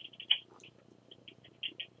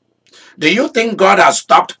 Do you think God has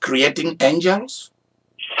stopped creating angels?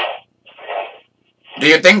 Do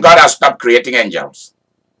you think God has stopped creating angels?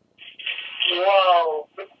 Whoa.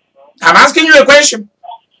 I'm asking you a question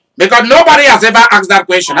because nobody has ever asked that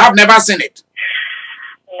question. I've never seen it.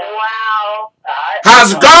 Wow.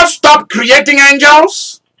 Has God stopped creating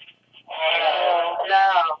angels?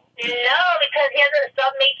 No. No, because he hasn't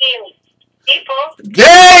stopped making people.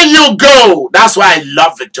 There you go. That's why I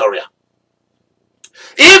love Victoria.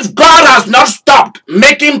 If God has not stopped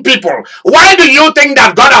making people, why do you think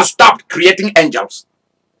that God has stopped creating angels?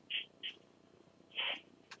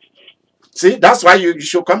 See, that's why you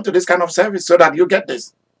should come to this kind of service so that you get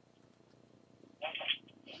this.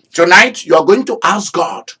 Tonight, you are going to ask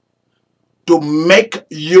God to make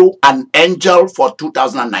you an angel for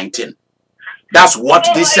 2019. That's what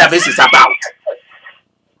this service is about.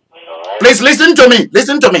 Please listen to me.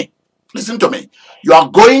 Listen to me. Listen to me. You are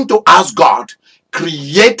going to ask God,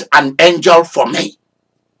 create an angel for me.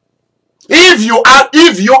 If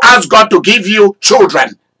you ask God to give you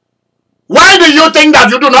children, why do you think that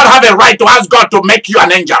you do not have a right to ask God to make you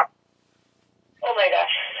an angel? Oh my gosh.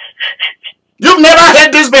 You've never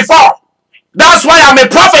heard this before. That's why I'm a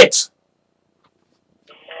prophet.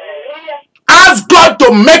 Ask God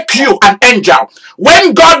to make you an angel.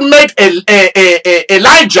 When God made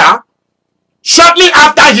Elijah, shortly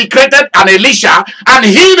after he created an Elisha and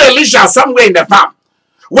hid Elisha somewhere in the farm.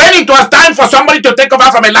 When it was time for somebody to take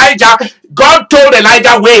over from Elijah, God told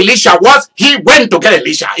Elijah where Elisha was. He went to get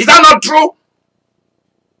Elisha. Is that not true?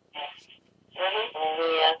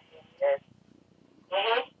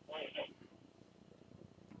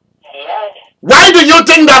 Why do you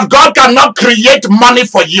think that God cannot create money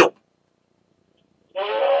for you?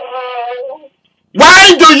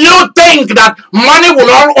 Why do you think that money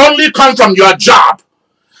will only come from your job?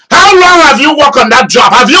 How long have you worked on that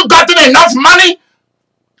job? Have you gotten enough money?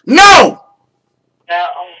 No.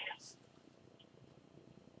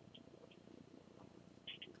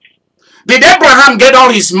 Did Abraham get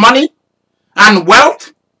all his money and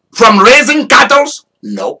wealth from raising cattle?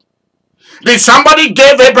 No. Did somebody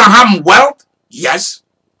give Abraham wealth? Yes.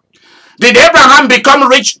 Did Abraham become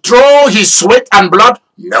rich through his sweat and blood?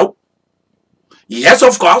 No. Yes,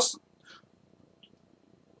 of course.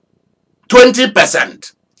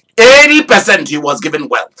 20%. 80% he was given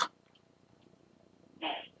wealth.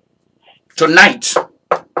 Tonight,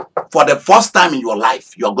 for the first time in your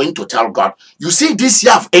life, you're going to tell God, you see, this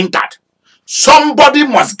year I've entered. Somebody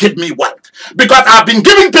must give me wealth. Because I've been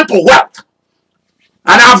giving people wealth.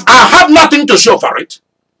 And I have nothing to show for it.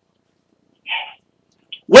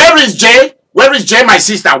 Where is Jay? Where is Jay, my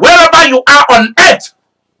sister? Wherever you are on earth,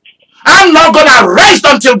 I'm not going to rest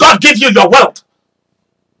until God gives you your wealth.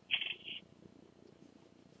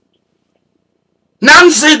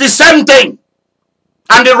 Nancy, the same thing.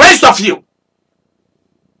 And the rest of you.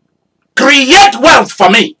 Create wealth for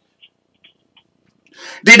me.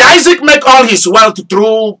 Did Isaac make all his wealth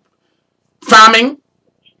through farming?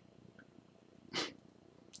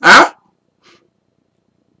 Huh?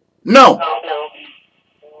 No.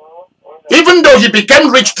 Even though he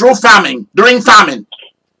became rich through farming, during famine,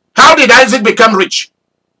 how did Isaac become rich?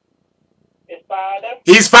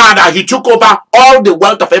 His father, he took over all the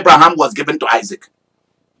wealth of Abraham was given to Isaac,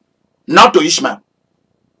 not to Ishmael.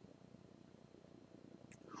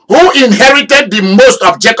 Who inherited the most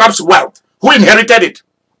of Jacob's wealth? Who inherited it?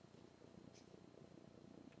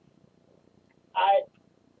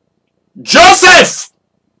 Joseph.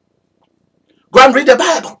 Go and read the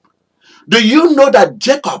Bible. Do you know that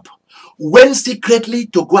Jacob went secretly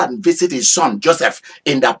to go and visit his son Joseph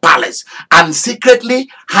in the palace and secretly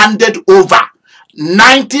handed over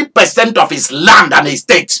 90% of his land and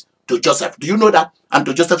estate to Joseph? Do you know that? And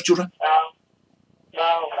to Joseph's children? No.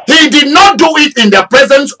 He did not do it in the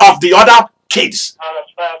presence of the other kids.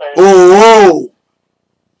 Oh.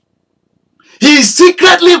 He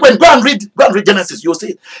secretly went. Go and read Genesis. You'll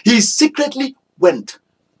see it. He secretly went.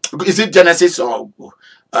 Is it Genesis or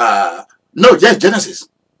no? Yes, Genesis.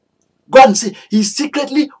 Go and see. He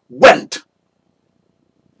secretly went.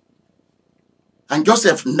 And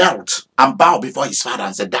Joseph knelt and bowed before his father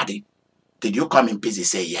and said, Daddy, did you come in peace? He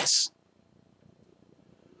said, yes.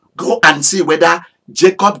 Go and see whether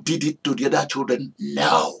Jacob did it to the other children.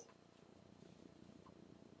 No.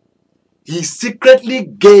 He secretly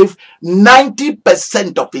gave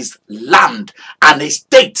 90% of his land and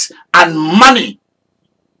estate and money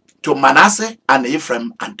to Manasseh and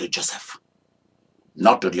Ephraim and to Joseph,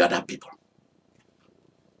 not to the other people.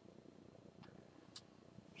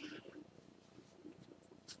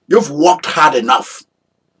 You've worked hard enough.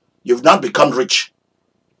 You've not become rich.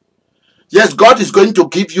 Yes, God is going to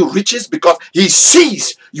give you riches because He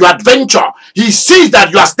sees your adventure. He sees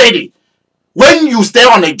that you are steady. When you stay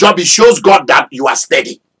on a job, it shows God that you are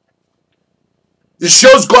steady. It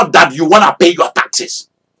shows God that you want to pay your taxes.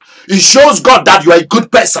 It shows God that you are a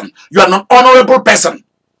good person. You are an honorable person.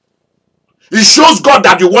 It shows God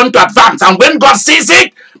that you want to advance. And when God sees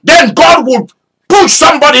it, then God will push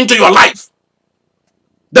somebody into your life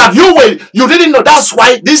that you didn't know. That's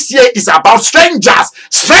why this year is about strangers.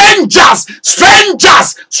 Strangers,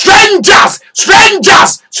 strangers, strangers,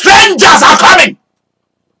 strangers, strangers are coming.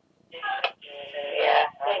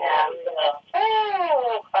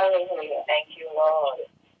 Thank you, Lord.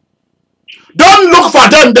 Don't look for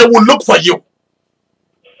them, they will look for you.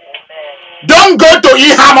 Don't Don't go to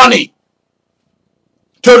eHarmony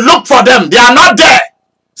to look for them. They are not there.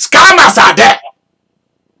 Scammers are there.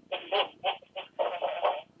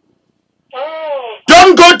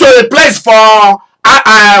 Don't go to a place for,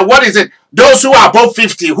 what is it? Those who are above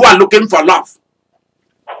 50 who are looking for love.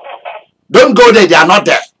 Don't go there. They are not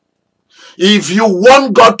there. If you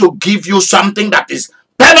want God to give you something that is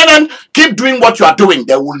permanent, keep doing what you are doing.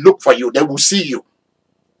 They will look for you. They will see you.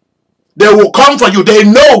 They will come for you. They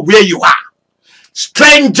know where you are.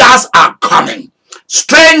 Strangers are coming.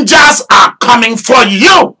 Strangers are coming for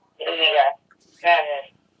you.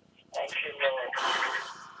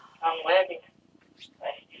 I'm ready.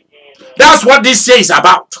 That's what this says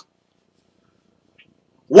about.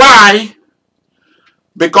 Why?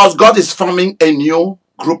 Because God is forming a new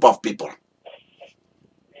group of people.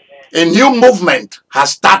 A new movement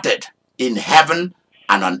has started in heaven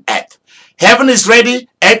and on earth. Heaven is ready,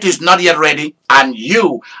 earth is not yet ready, and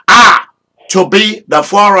you are to be the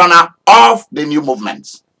forerunner of the new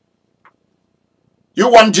movements. You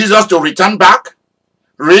want Jesus to return back?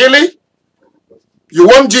 Really? You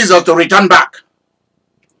want Jesus to return back?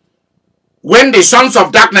 When the sons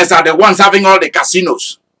of darkness are the ones having all the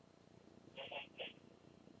casinos,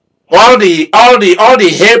 all the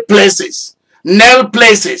hair places, nail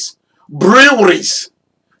places, breweries,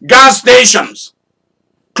 gas stations,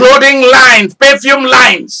 clothing lines, perfume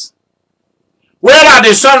lines. Where are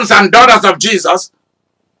the sons and daughters of Jesus?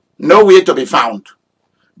 Nowhere to be found.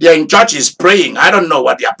 They're in churches praying. I don't know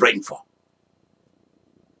what they are praying for.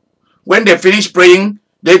 When they finish praying,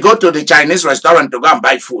 they go to the Chinese restaurant to go and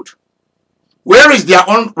buy food. Where is their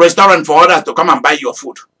own restaurant for others to come and buy your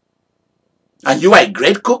food? And you are a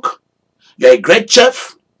great cook. You are a great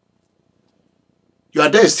chef. You are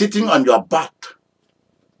there sitting on your butt.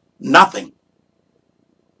 Nothing.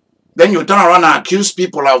 Then you turn around and accuse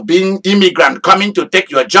people of being immigrant coming to take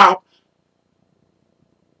your job.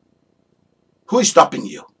 Who is stopping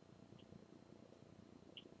you?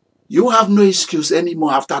 You have no excuse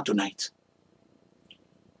anymore after tonight.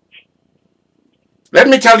 Let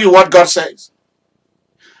me tell you what God says.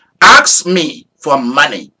 Ask me for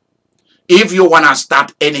money if you want to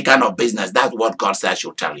start any kind of business. That's what God says I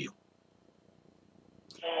should tell you.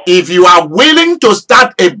 If you are willing to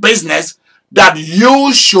start a business, that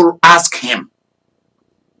you should ask him.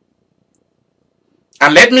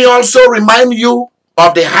 And let me also remind you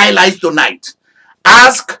of the highlights tonight.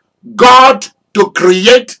 Ask God to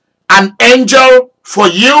create an angel for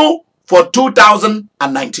you for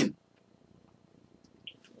 2019.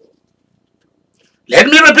 Let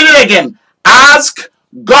me repeat it again. Ask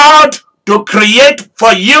God to create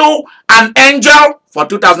for you an angel for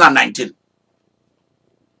 2019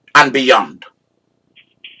 and beyond.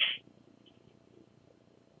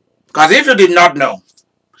 Because if you did not know,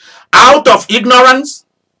 out of ignorance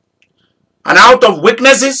and out of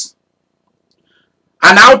weaknesses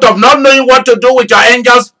and out of not knowing what to do with your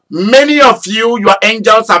angels, many of you, your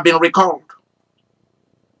angels have been recalled.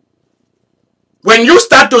 When you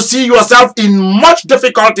start to see yourself in much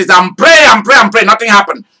difficulties and pray, nothing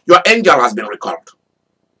happened, your angel has been recalled.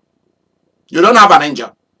 You don't have an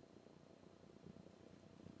angel.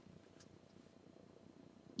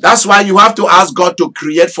 That's why you have to ask God to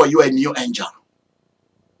create for you a new angel.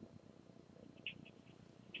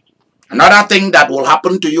 Another thing that will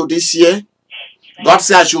happen to you this year, God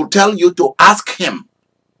says I should tell you to ask him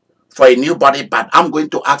for a new body part. I'm going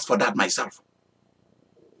to ask for that myself.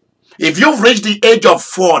 If you've reached the age of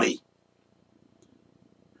 40,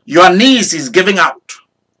 your knees is giving out,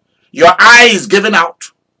 your eye is giving out,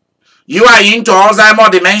 you are into Alzheimer's,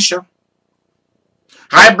 dementia,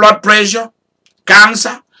 high blood pressure,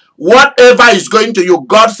 cancer, whatever is going to you,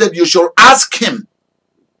 God said you should ask him.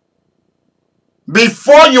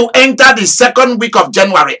 Before you enter the second week of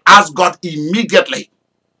January, ask God immediately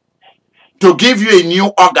to give you a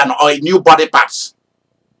new organ or a new body parts.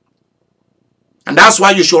 And that's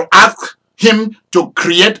why you should ask him to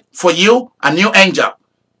create for you a new angel.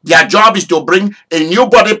 Their job is to bring a new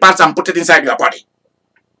body parts and put it inside your body.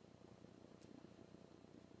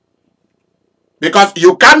 Because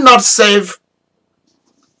you cannot save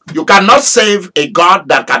a God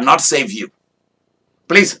that cannot save you.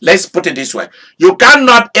 Please, let's put it this way. You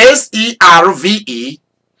cannot S-E-R-V-E.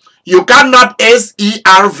 You cannot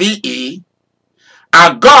S-E-R-V-E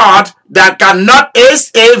a God that cannot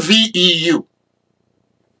S-A-V-E-U.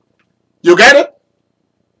 You get it?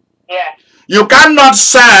 Yeah. You cannot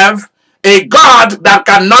serve a God that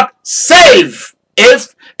cannot save.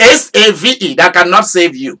 S-A-V-E, that cannot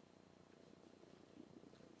save you.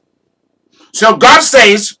 So God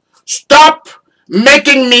says, stop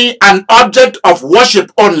making me an object of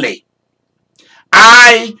worship only.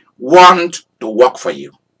 I want to work for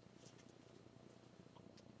you.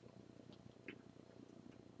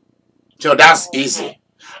 So that's easy.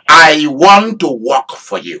 I want to work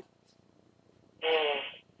for you.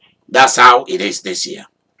 That's how it is this year.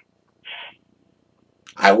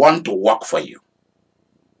 I want to work for you.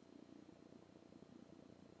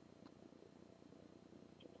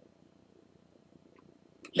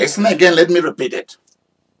 Listen again, let me repeat it.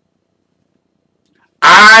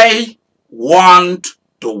 I want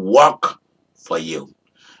to work for you.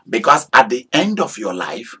 Because at the end of your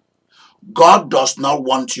life, God does not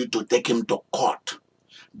want you to take him to court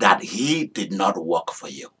that he did not work for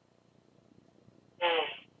you.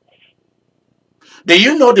 Do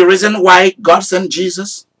you know the reason why God sent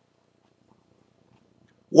Jesus?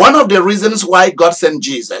 One of the reasons why God sent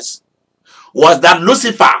Jesus was that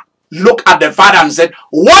Lucifer looked at the Father and said,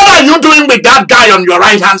 what are you doing with that guy on your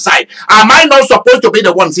right hand side? Am I not supposed to be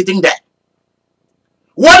the one sitting there?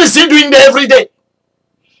 What is he doing there every day?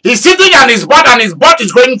 He's sitting on his butt and his butt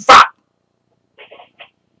is going fat.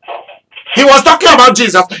 He was talking about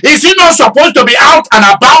Jesus. Is he not supposed to be out and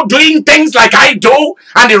about doing things like I do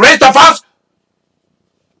and the rest of us?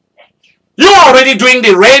 You're already doing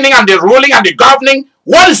the reigning and the ruling and the governing.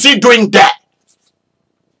 What is he doing there?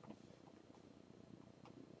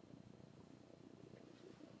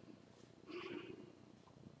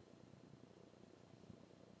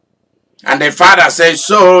 And the Father says,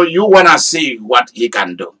 so you want to see what he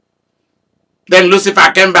can do. Then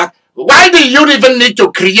Lucifer came back. Why do you even need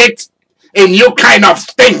to create a new kind of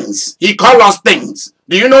things? He called us things.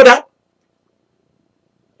 Do you know that?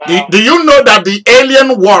 Do you know that the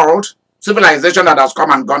alien world, civilization that has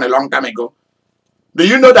come and gone a long time ago, do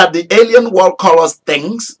you know that the alien world call us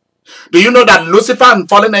things? Do you know that Lucifer and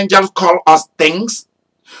fallen angels call us things?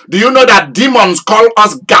 Do you know that demons call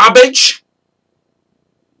us garbage?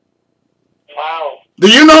 Wow. Do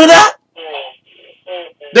you know that?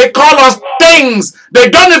 They call us things. They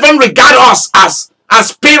don't even regard us as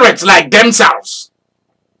spirits like themselves.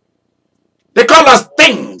 They call us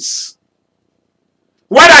things.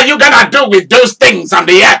 What are you going to do with those things on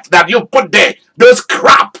the earth that you put there? Those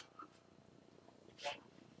crap.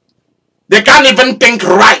 They can't even think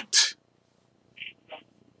right.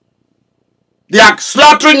 They are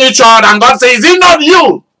slaughtering each other and God says, is it not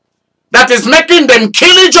you that is making them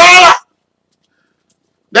kill each other?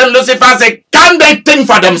 Then Lucifer said, can they think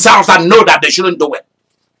for themselves and know that they shouldn't do it?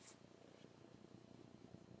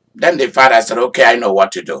 Then the Father said, okay, I know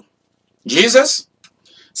what to do. Jesus,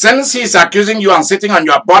 since he is accusing you and sitting on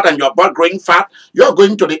your butt and your butt growing fat, you're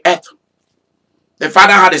going to the earth. The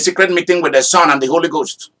Father had a secret meeting with the Son and the Holy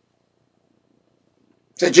Ghost.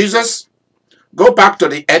 He said, Jesus, go back to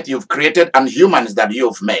the earth you've created and humans that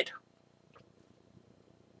you've made.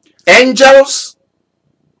 Angels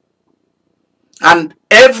and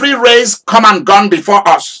every race come and gone before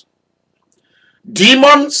us.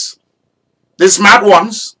 Demons, the smart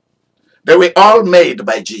ones, they were all made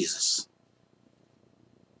by Jesus.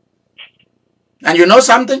 And you know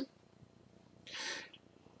something?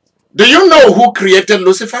 Do you know who created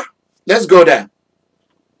Lucifer? Let's go there.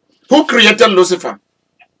 Who created Lucifer?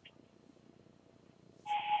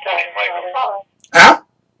 Saint Michael. Huh?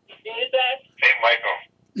 Saint Michael.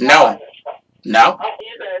 No. No.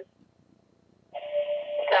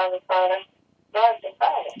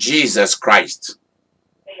 Jesus Christ.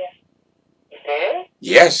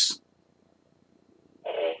 Yes.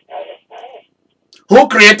 Who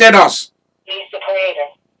created us? He's the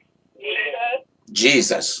creator.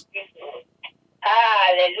 Jesus.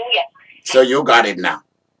 Hallelujah. So you got it now.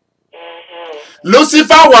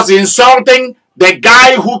 Lucifer was insulting the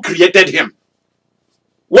guy who created him.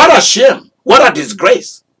 What a shame. What a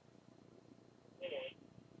disgrace.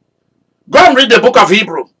 Go and read the book of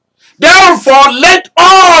Hebrew. Therefore, let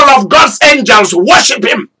all of God's angels worship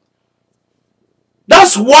him.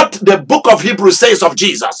 That's what the book of Hebrew says of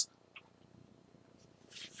Jesus.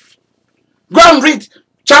 Go and read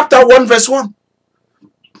chapter 1 verse 1.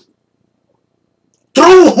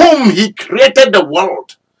 Through whom he created the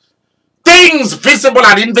world. Things visible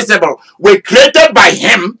and invisible were created by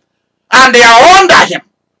him and they are under him.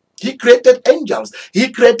 He created angels.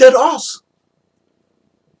 He created us.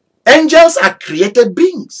 Angels are created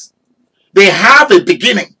beings. They have a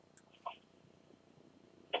beginning.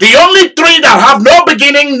 The only three that have no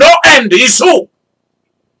beginning, no end is who?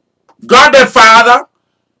 God the Father,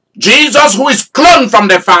 Jesus who is cloned from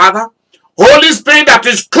the Father, Holy Spirit that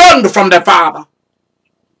is cloned from the Father.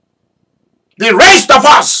 The rest of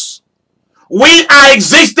us, we are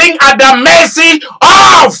existing at the mercy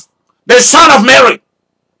of the Son of Mary,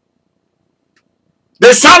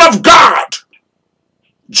 the Son of God,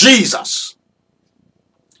 Jesus.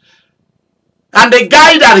 And the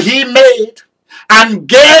guy that he made and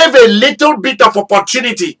gave a little bit of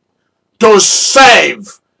opportunity to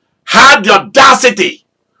serve had the audacity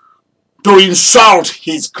to insult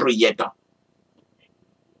his creator.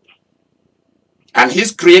 And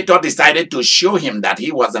his creator decided to show him that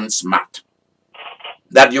he wasn't smart.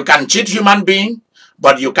 That you can cheat human beings,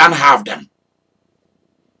 but you can't have them.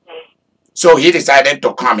 So he decided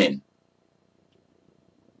to come in.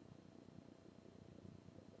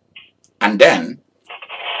 And then,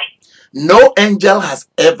 no angel has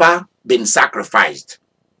ever been sacrificed.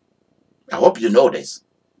 I hope you know this.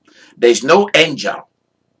 There is no angel,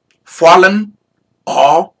 fallen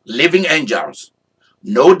or living angels,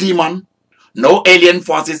 no demon, no alien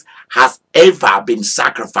forces has ever been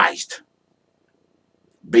sacrificed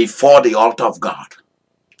before the altar of God.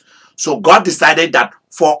 So God decided that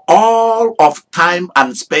for all of time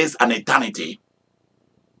and space and eternity,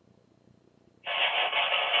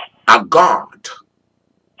 a God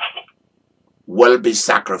will be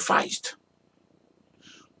sacrificed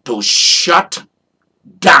to shut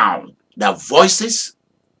down the voices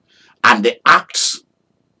and the acts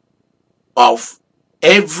of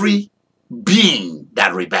every being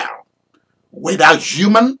that rebel, whether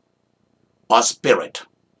human or spirit.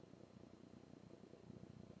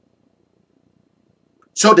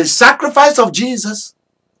 So the sacrifice of Jesus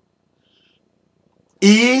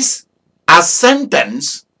is a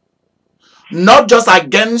sentence not just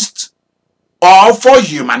against all for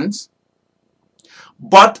humans,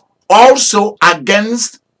 but also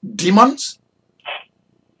against demons,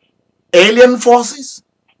 alien forces,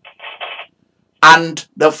 and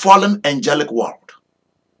the fallen angelic world.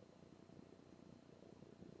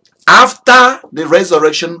 After the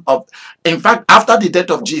resurrection of, in fact, after the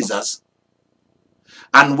death of Jesus,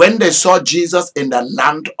 and when they saw Jesus in the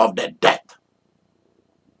land of the dead,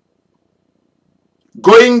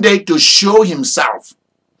 going there to show himself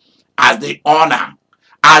as the honor,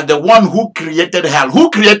 as the one who created hell. Who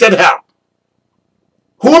created hell?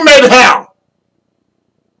 Who made hell?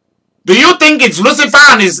 Do you think it's Lucifer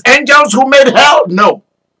and his angels who made hell? No.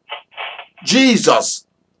 Jesus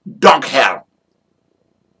dug hell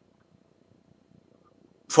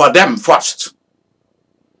for them first.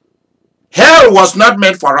 Hell was not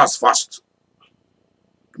made for us first,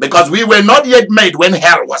 because we were not yet made when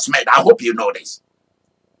hell was made. I hope you know this.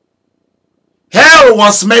 Hell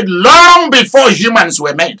was made long before humans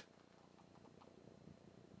were made.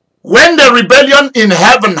 When the rebellion in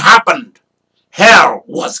heaven happened, hell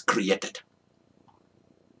was created.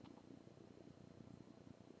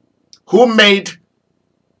 Who made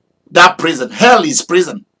that prison? Hell is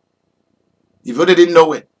prison. If you didn't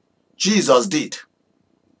know it, Jesus did.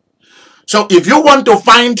 So if you want to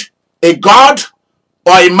find a God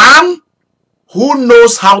or a man who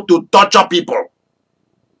knows how to torture people,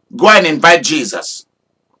 go and invite Jesus.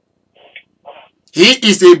 He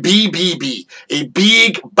is a BBB, a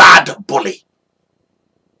big bad bully.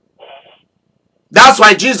 That's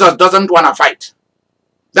why Jesus doesn't want to fight.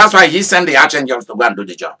 That's why he sent the archangels to go and do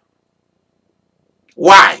the job.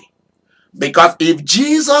 Why? Because if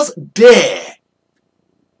Jesus dare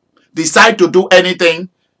decide to do anything,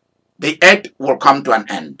 the earth will come to an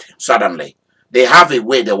end suddenly. They have a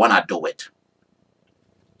way they want to do it,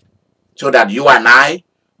 so that you and I,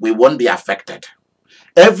 we won't be affected.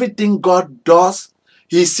 Everything God does,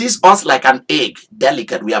 he sees us like an egg,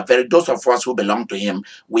 delicate. We are very, those of us who belong to him,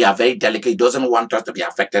 we are very delicate. He doesn't want us to be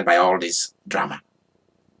affected by all this drama.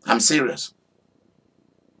 I'm serious.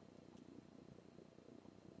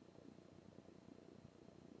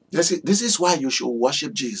 This is why you should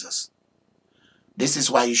worship Jesus. This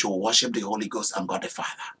is why you should worship the Holy Ghost and God the Father.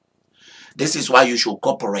 This is why you should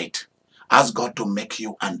cooperate. Ask God to make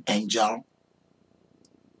you an angel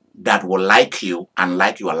that will like you and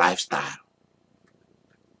like your lifestyle.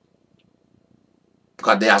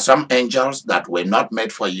 Because there are some angels that were not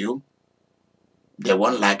made for you. They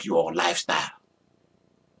won't like your lifestyle.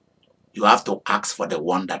 You have to ask for the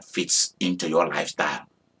one that fits into your lifestyle,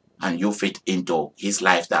 and you fit into his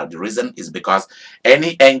lifestyle. The reason is because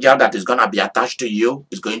any angel that is going to be attached to you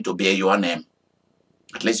is going to bear your name,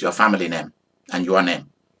 at least your family name and your name.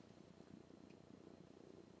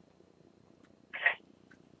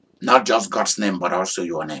 Not just God's name, but also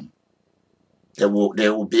your name. They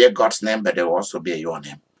will bear God's name, but they will also bear your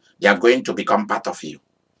name. They are going to become part of you.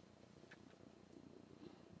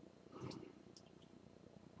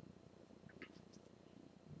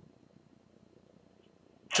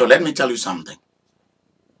 So let me tell you something.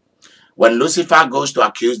 When Lucifer goes to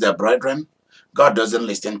accuse the brethren, God doesn't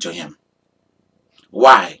listen to him.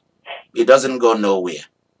 Why? He doesn't go nowhere.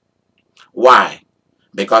 Why?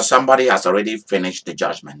 Because somebody has already finished the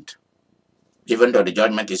judgment. Even though the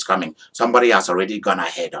judgment is coming, somebody has already gone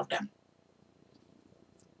ahead of them.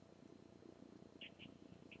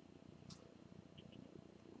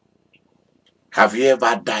 Have you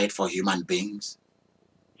ever died for human beings?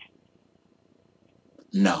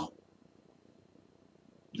 No.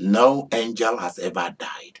 No angel has ever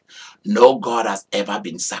died. No God has ever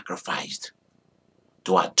been sacrificed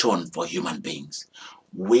to atone for human beings.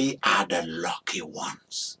 We are the lucky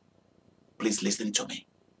ones. Please listen to me.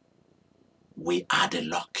 We are the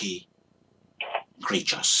lucky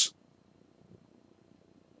creatures.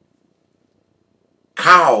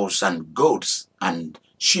 Cows and goats and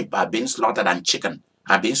sheep are being slaughtered, and chicken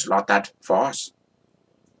are being slaughtered for us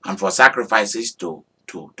and for sacrifices to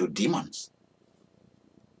demons.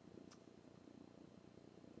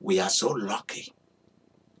 We are so lucky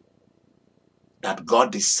that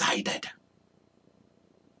God decided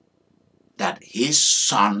that his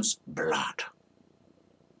son's blood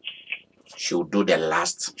should do the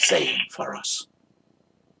last saying for us.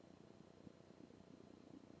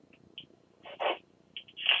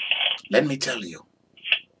 Let me tell you,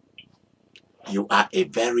 you are a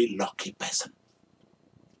very lucky person.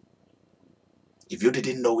 If you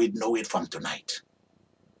didn't know it from tonight.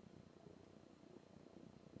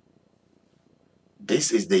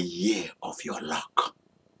 This is the year of your luck.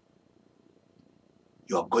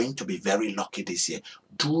 You are going to be very lucky this year.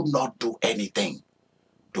 Do not do anything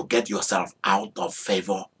to get yourself out of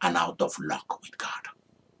favor and out of luck with God.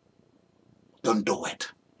 Don't do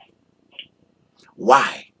it.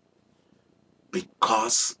 Why?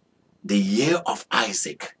 Because the year of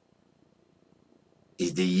Isaac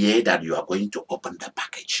is the year that you are going to open the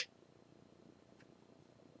package.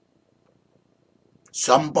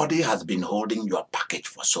 Somebody has been holding your package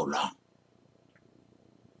for so long.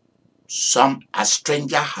 A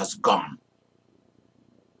stranger has gone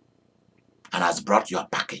and has brought your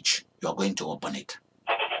package. You're going to open it.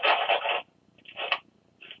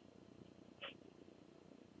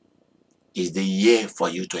 It's the year for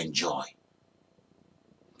you to enjoy.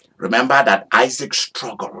 Remember that Isaac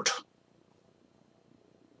struggled,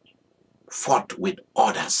 fought with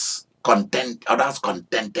others, others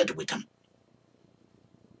contented with him.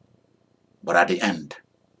 But at the end,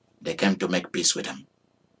 they came to make peace with him.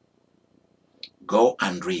 Go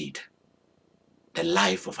and read the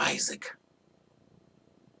life of Isaac.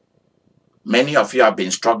 Many of you have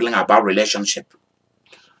been struggling about relationship.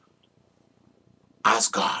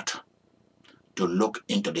 Ask God to look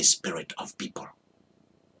into the spirit of people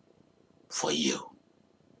for you.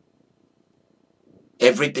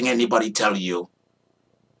 Everything anybody tell you,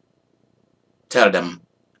 tell them,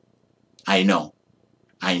 I know,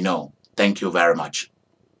 thank you very much.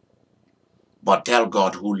 But tell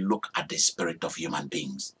God who look at the spirit of human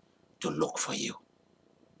beings to look for you.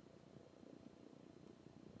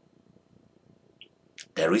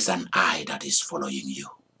 There is an eye that is following you.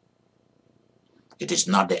 It is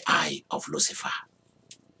not the eye of Lucifer.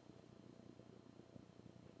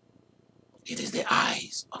 It is the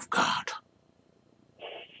eyes of God.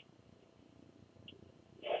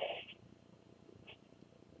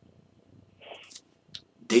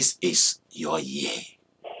 This is your year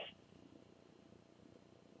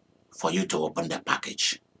for you to open the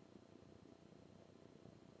package.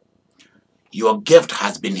 Your gift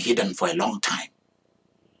has been hidden for a long time.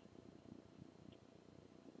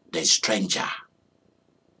 The stranger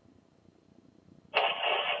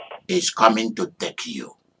is coming to take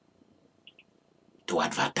you, to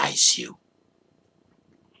advertise you.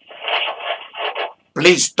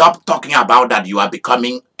 Please stop talking about that you are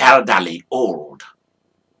becoming elderly, old.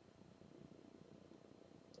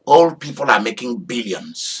 Old people are making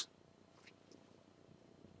billions.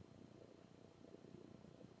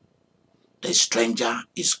 The stranger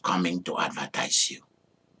is coming to advertise you.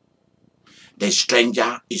 The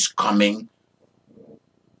stranger is coming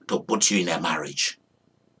to put you in a marriage.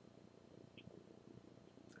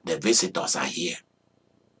 The visitors are here.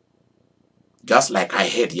 Just like I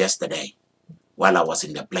heard yesterday while I was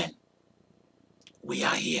in the plane. We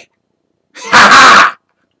are here.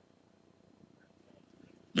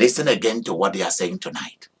 Listen again to what they are saying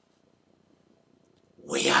tonight.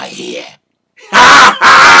 We are here.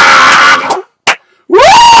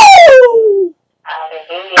 Woo!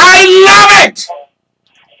 I love it.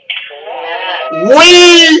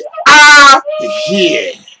 We are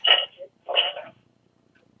here.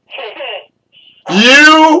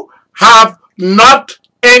 You have not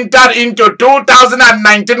entered into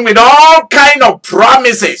 2019 with all kind of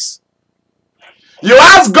promises. You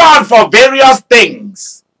ask God for various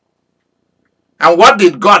things. And what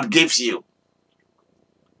did God give you?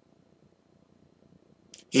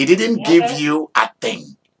 He didn't give you a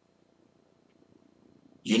thing.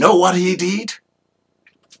 You know what he did?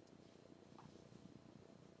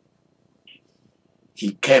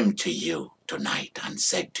 He came to you tonight and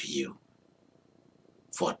said to you,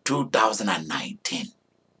 for 2019,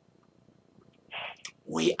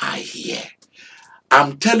 we are here.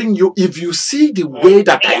 I'm telling you, if you see the way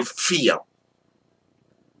that I feel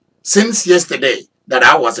since yesterday that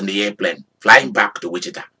I was in the airplane flying back to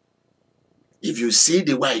Wichita, if you see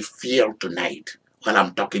the way I feel tonight while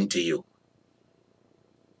I'm talking to you,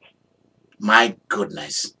 my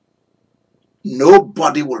goodness,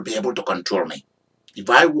 nobody will be able to control me. If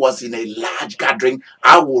I was in a large gathering,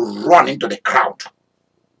 I will run into the crowd.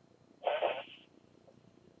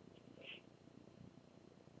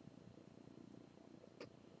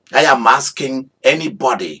 I am asking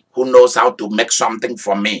anybody who knows how to make something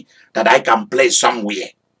for me that I can play somewhere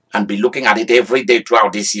and be looking at it every day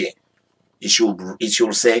throughout this year. It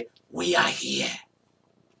should say, we are here.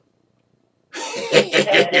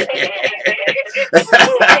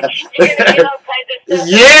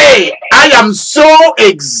 Yay! I am so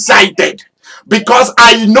excited because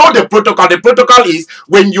I know the protocol. The protocol is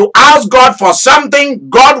when you ask God for something,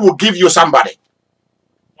 God will give you somebody.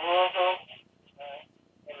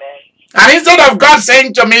 And instead of God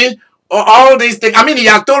saying to me, oh, all these things, I mean, he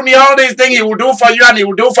has told me all these things he will do for you and he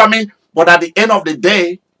will do for me. But at the end of the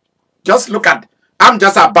day, just look at, I'm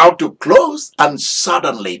just about to close and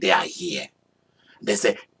suddenly they are here. They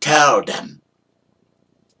say, tell them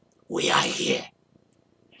we are here.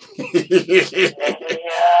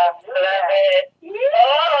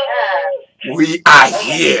 We are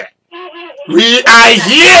here. We are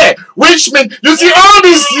here. Which means, you see, all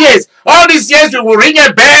these years we will ring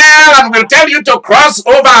a bell and we'll tell you to cross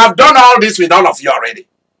over. I've done all this with all of you already.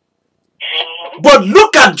 But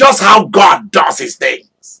look at just how God does his things.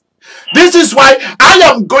 This is why I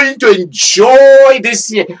am going to enjoy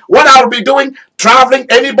this year. What I'll be doing, traveling.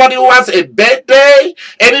 Anybody who has a birthday,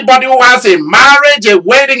 anybody who has a marriage, a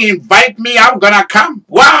wedding, invite me. I'm going to come.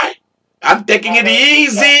 Why? I'm taking it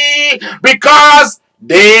easy because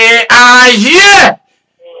they are here.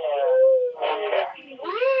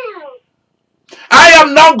 I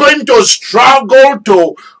am not going to struggle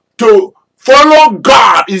to follow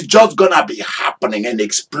God. It's just going to be happening and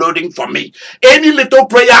exploding for me. Any little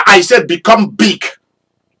prayer I said become big.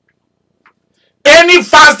 Any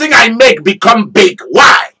fasting I make become big.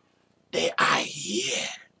 Why? They are here.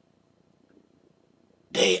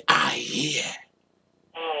 They are here.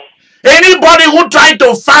 Anybody who tried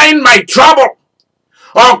to find my trouble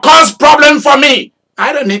or cause problem for me,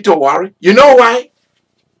 I don't need to worry. You know why?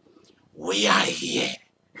 We are here.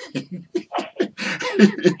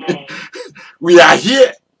 We are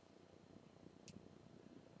here.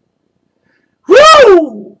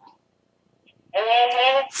 Woo!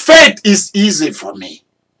 Faith is easy for me.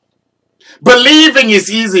 Believing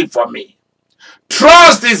is easy for me.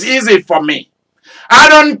 Trust is easy for me. I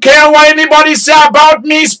don't care what anybody say about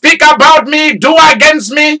me, speak about me, do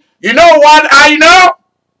against me. You know what I know?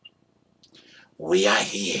 We are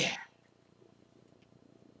here.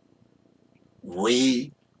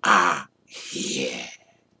 We are here.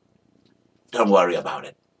 Don't worry about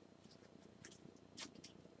it.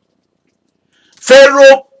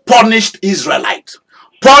 Pharaoh punished Israelite.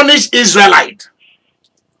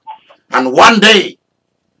 And one day,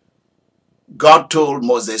 God told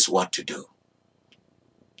Moses what to do.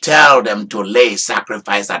 Tell them to lay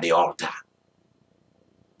sacrifice at the altar.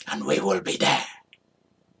 And we will be there.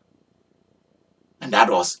 And that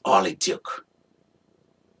was all it took.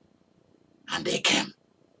 And they came.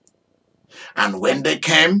 And when they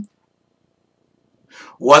came,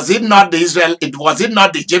 was it not the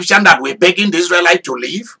Egyptian that were begging the Israelite to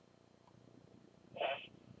leave?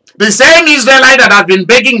 The same Israelite that has been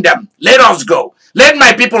begging them, let us go. Let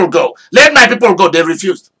my people go. Let my people go. They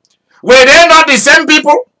refused. Were they not the same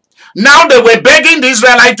people? Now they were begging the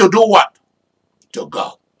Israelite to do what? To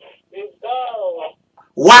go.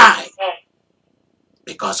 Why?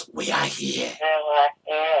 Because we are here.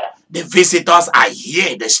 The visitors are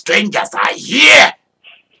here. The strangers are here.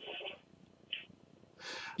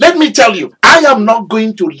 Let me tell you, I am not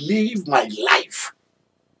going to live my life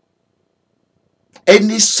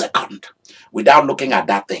any second without looking at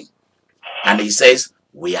that thing. And he says,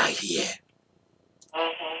 we are here.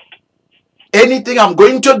 Anything I'm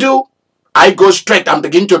going to do, I go straight and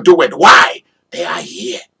begin to do it. Why? They are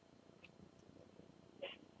here.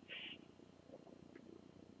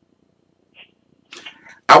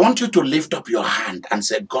 I want you to lift up your hand and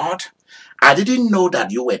say, God, I didn't know that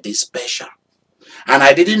you were this special. And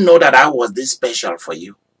I didn't know that I was this special for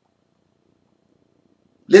you.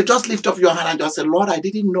 Just lift up your hand and just say, Lord, I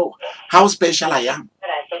didn't know how special I am.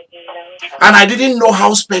 And I didn't know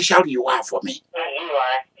how special you are for me. You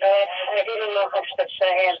are. I didn't know how special I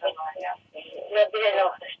am. I didn't know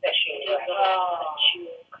how special you are.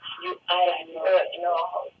 I didn't know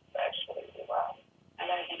how special you are. And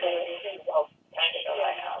I didn't know how special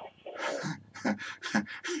I am.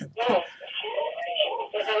 No.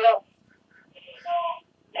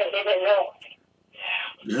 I didn't know.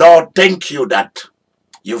 Lord, thank you that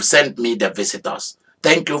you've sent me the visitors.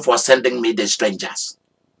 Thank you for sending me the strangers.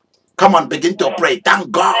 Come on, begin to pray.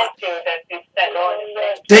 Thank God.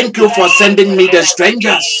 Thank you for sending me the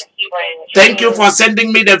strangers. Thank you for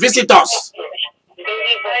sending me the visitors.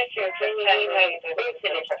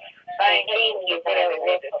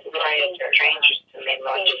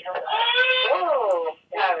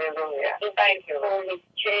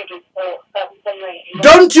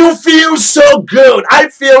 Don't you feel so good? I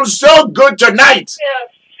feel so good tonight. So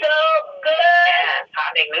good.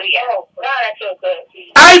 Hallelujah. Oh, God, I feel good.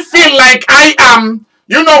 I feel like I am,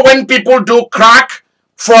 you know, when people do crack,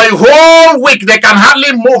 for a whole week they can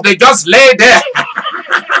hardly move. They just lay there.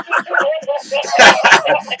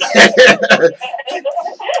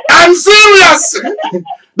 I'm serious.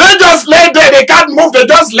 They just lay there. They can't move. They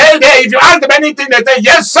just lay there. If you ask them anything, they say,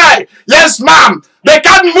 yes, sir. Yes, ma'am. They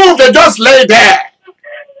can't move. They just lay there.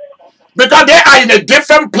 Because they are in a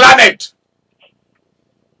different planet.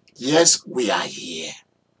 Yes, we are here.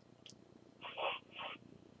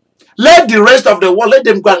 Let the rest of the world, let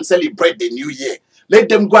them go and celebrate the new year. Let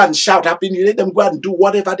them go and shout Happy New Year. Let them go and do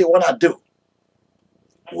whatever they want to do.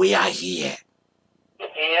 We are here. We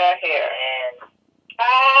are here.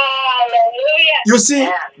 Hallelujah. You see,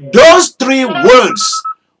 those three words,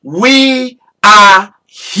 we are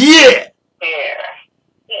here. Here.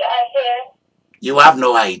 We are here. You have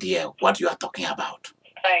no idea what you are talking about.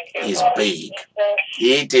 Thank you. It's big.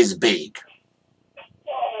 It is big.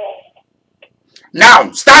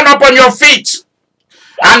 Now, stand up on your feet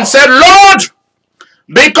and say, Lord,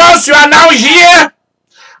 because you are now here,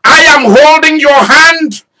 I am holding your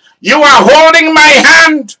hand. You are holding my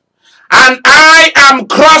hand. And I am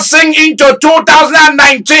crossing into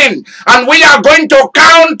 2019. And we are going to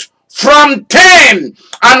count from 10.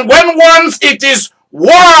 And when once it is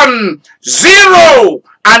 1, 0,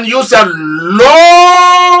 and you say, Lord,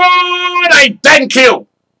 I thank you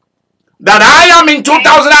that I am in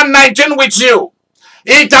 2019 with you.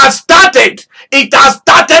 It has started. It has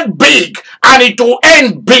started big and it will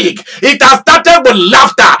end big. It has started with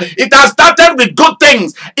laughter. It has started with good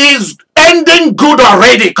things. It's ending good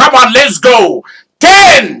already. Come on, let's go.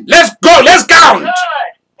 10. Let's go. Let's count.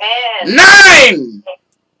 9.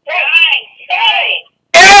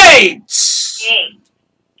 8.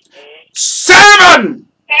 7.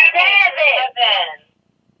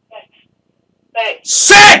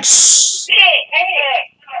 6.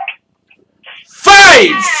 5.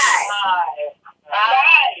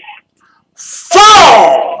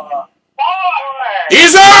 4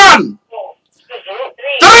 is on.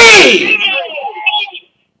 3,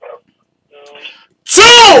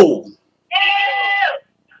 2,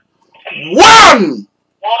 1,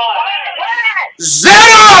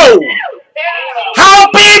 0.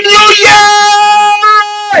 Happy New Year!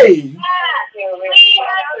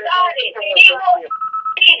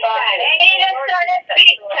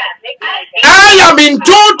 I am in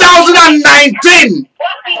 2019.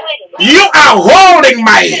 You are holding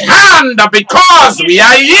my hand because we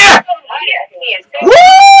are here.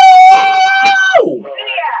 Woo!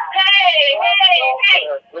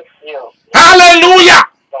 Hallelujah!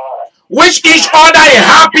 Wish each other a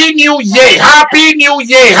happy new year. Happy new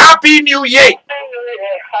year. Happy new year.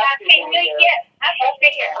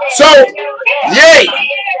 So, yay.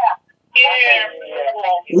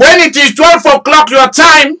 When it is 12 o'clock your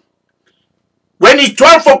time,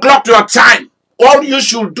 all you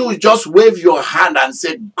should do is just wave your hand and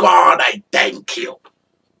say, God, I thank you.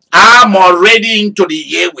 I'm already into the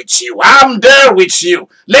year with you. I'm there with you.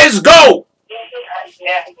 Let's go.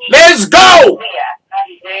 Let's go.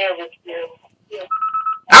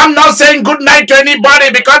 I'm not saying good night to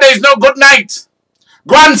anybody because there is no good night.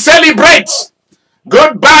 Go and celebrate.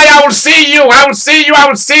 Goodbye. I will see you. I will see you. I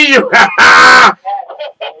will see you. We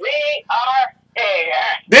are here.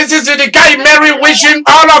 This is idika, imeri, wishing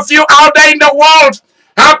all of you out there in the world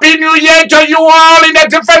Happy New Year to you all in the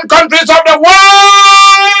different countries of the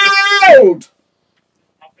world.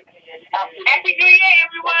 Happy New Year,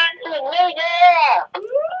 everyone. New Year.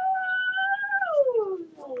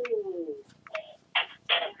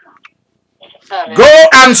 Go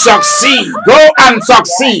and succeed. Go and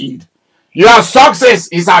succeed. Your success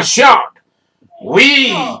is assured.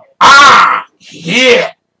 We are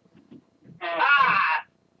here.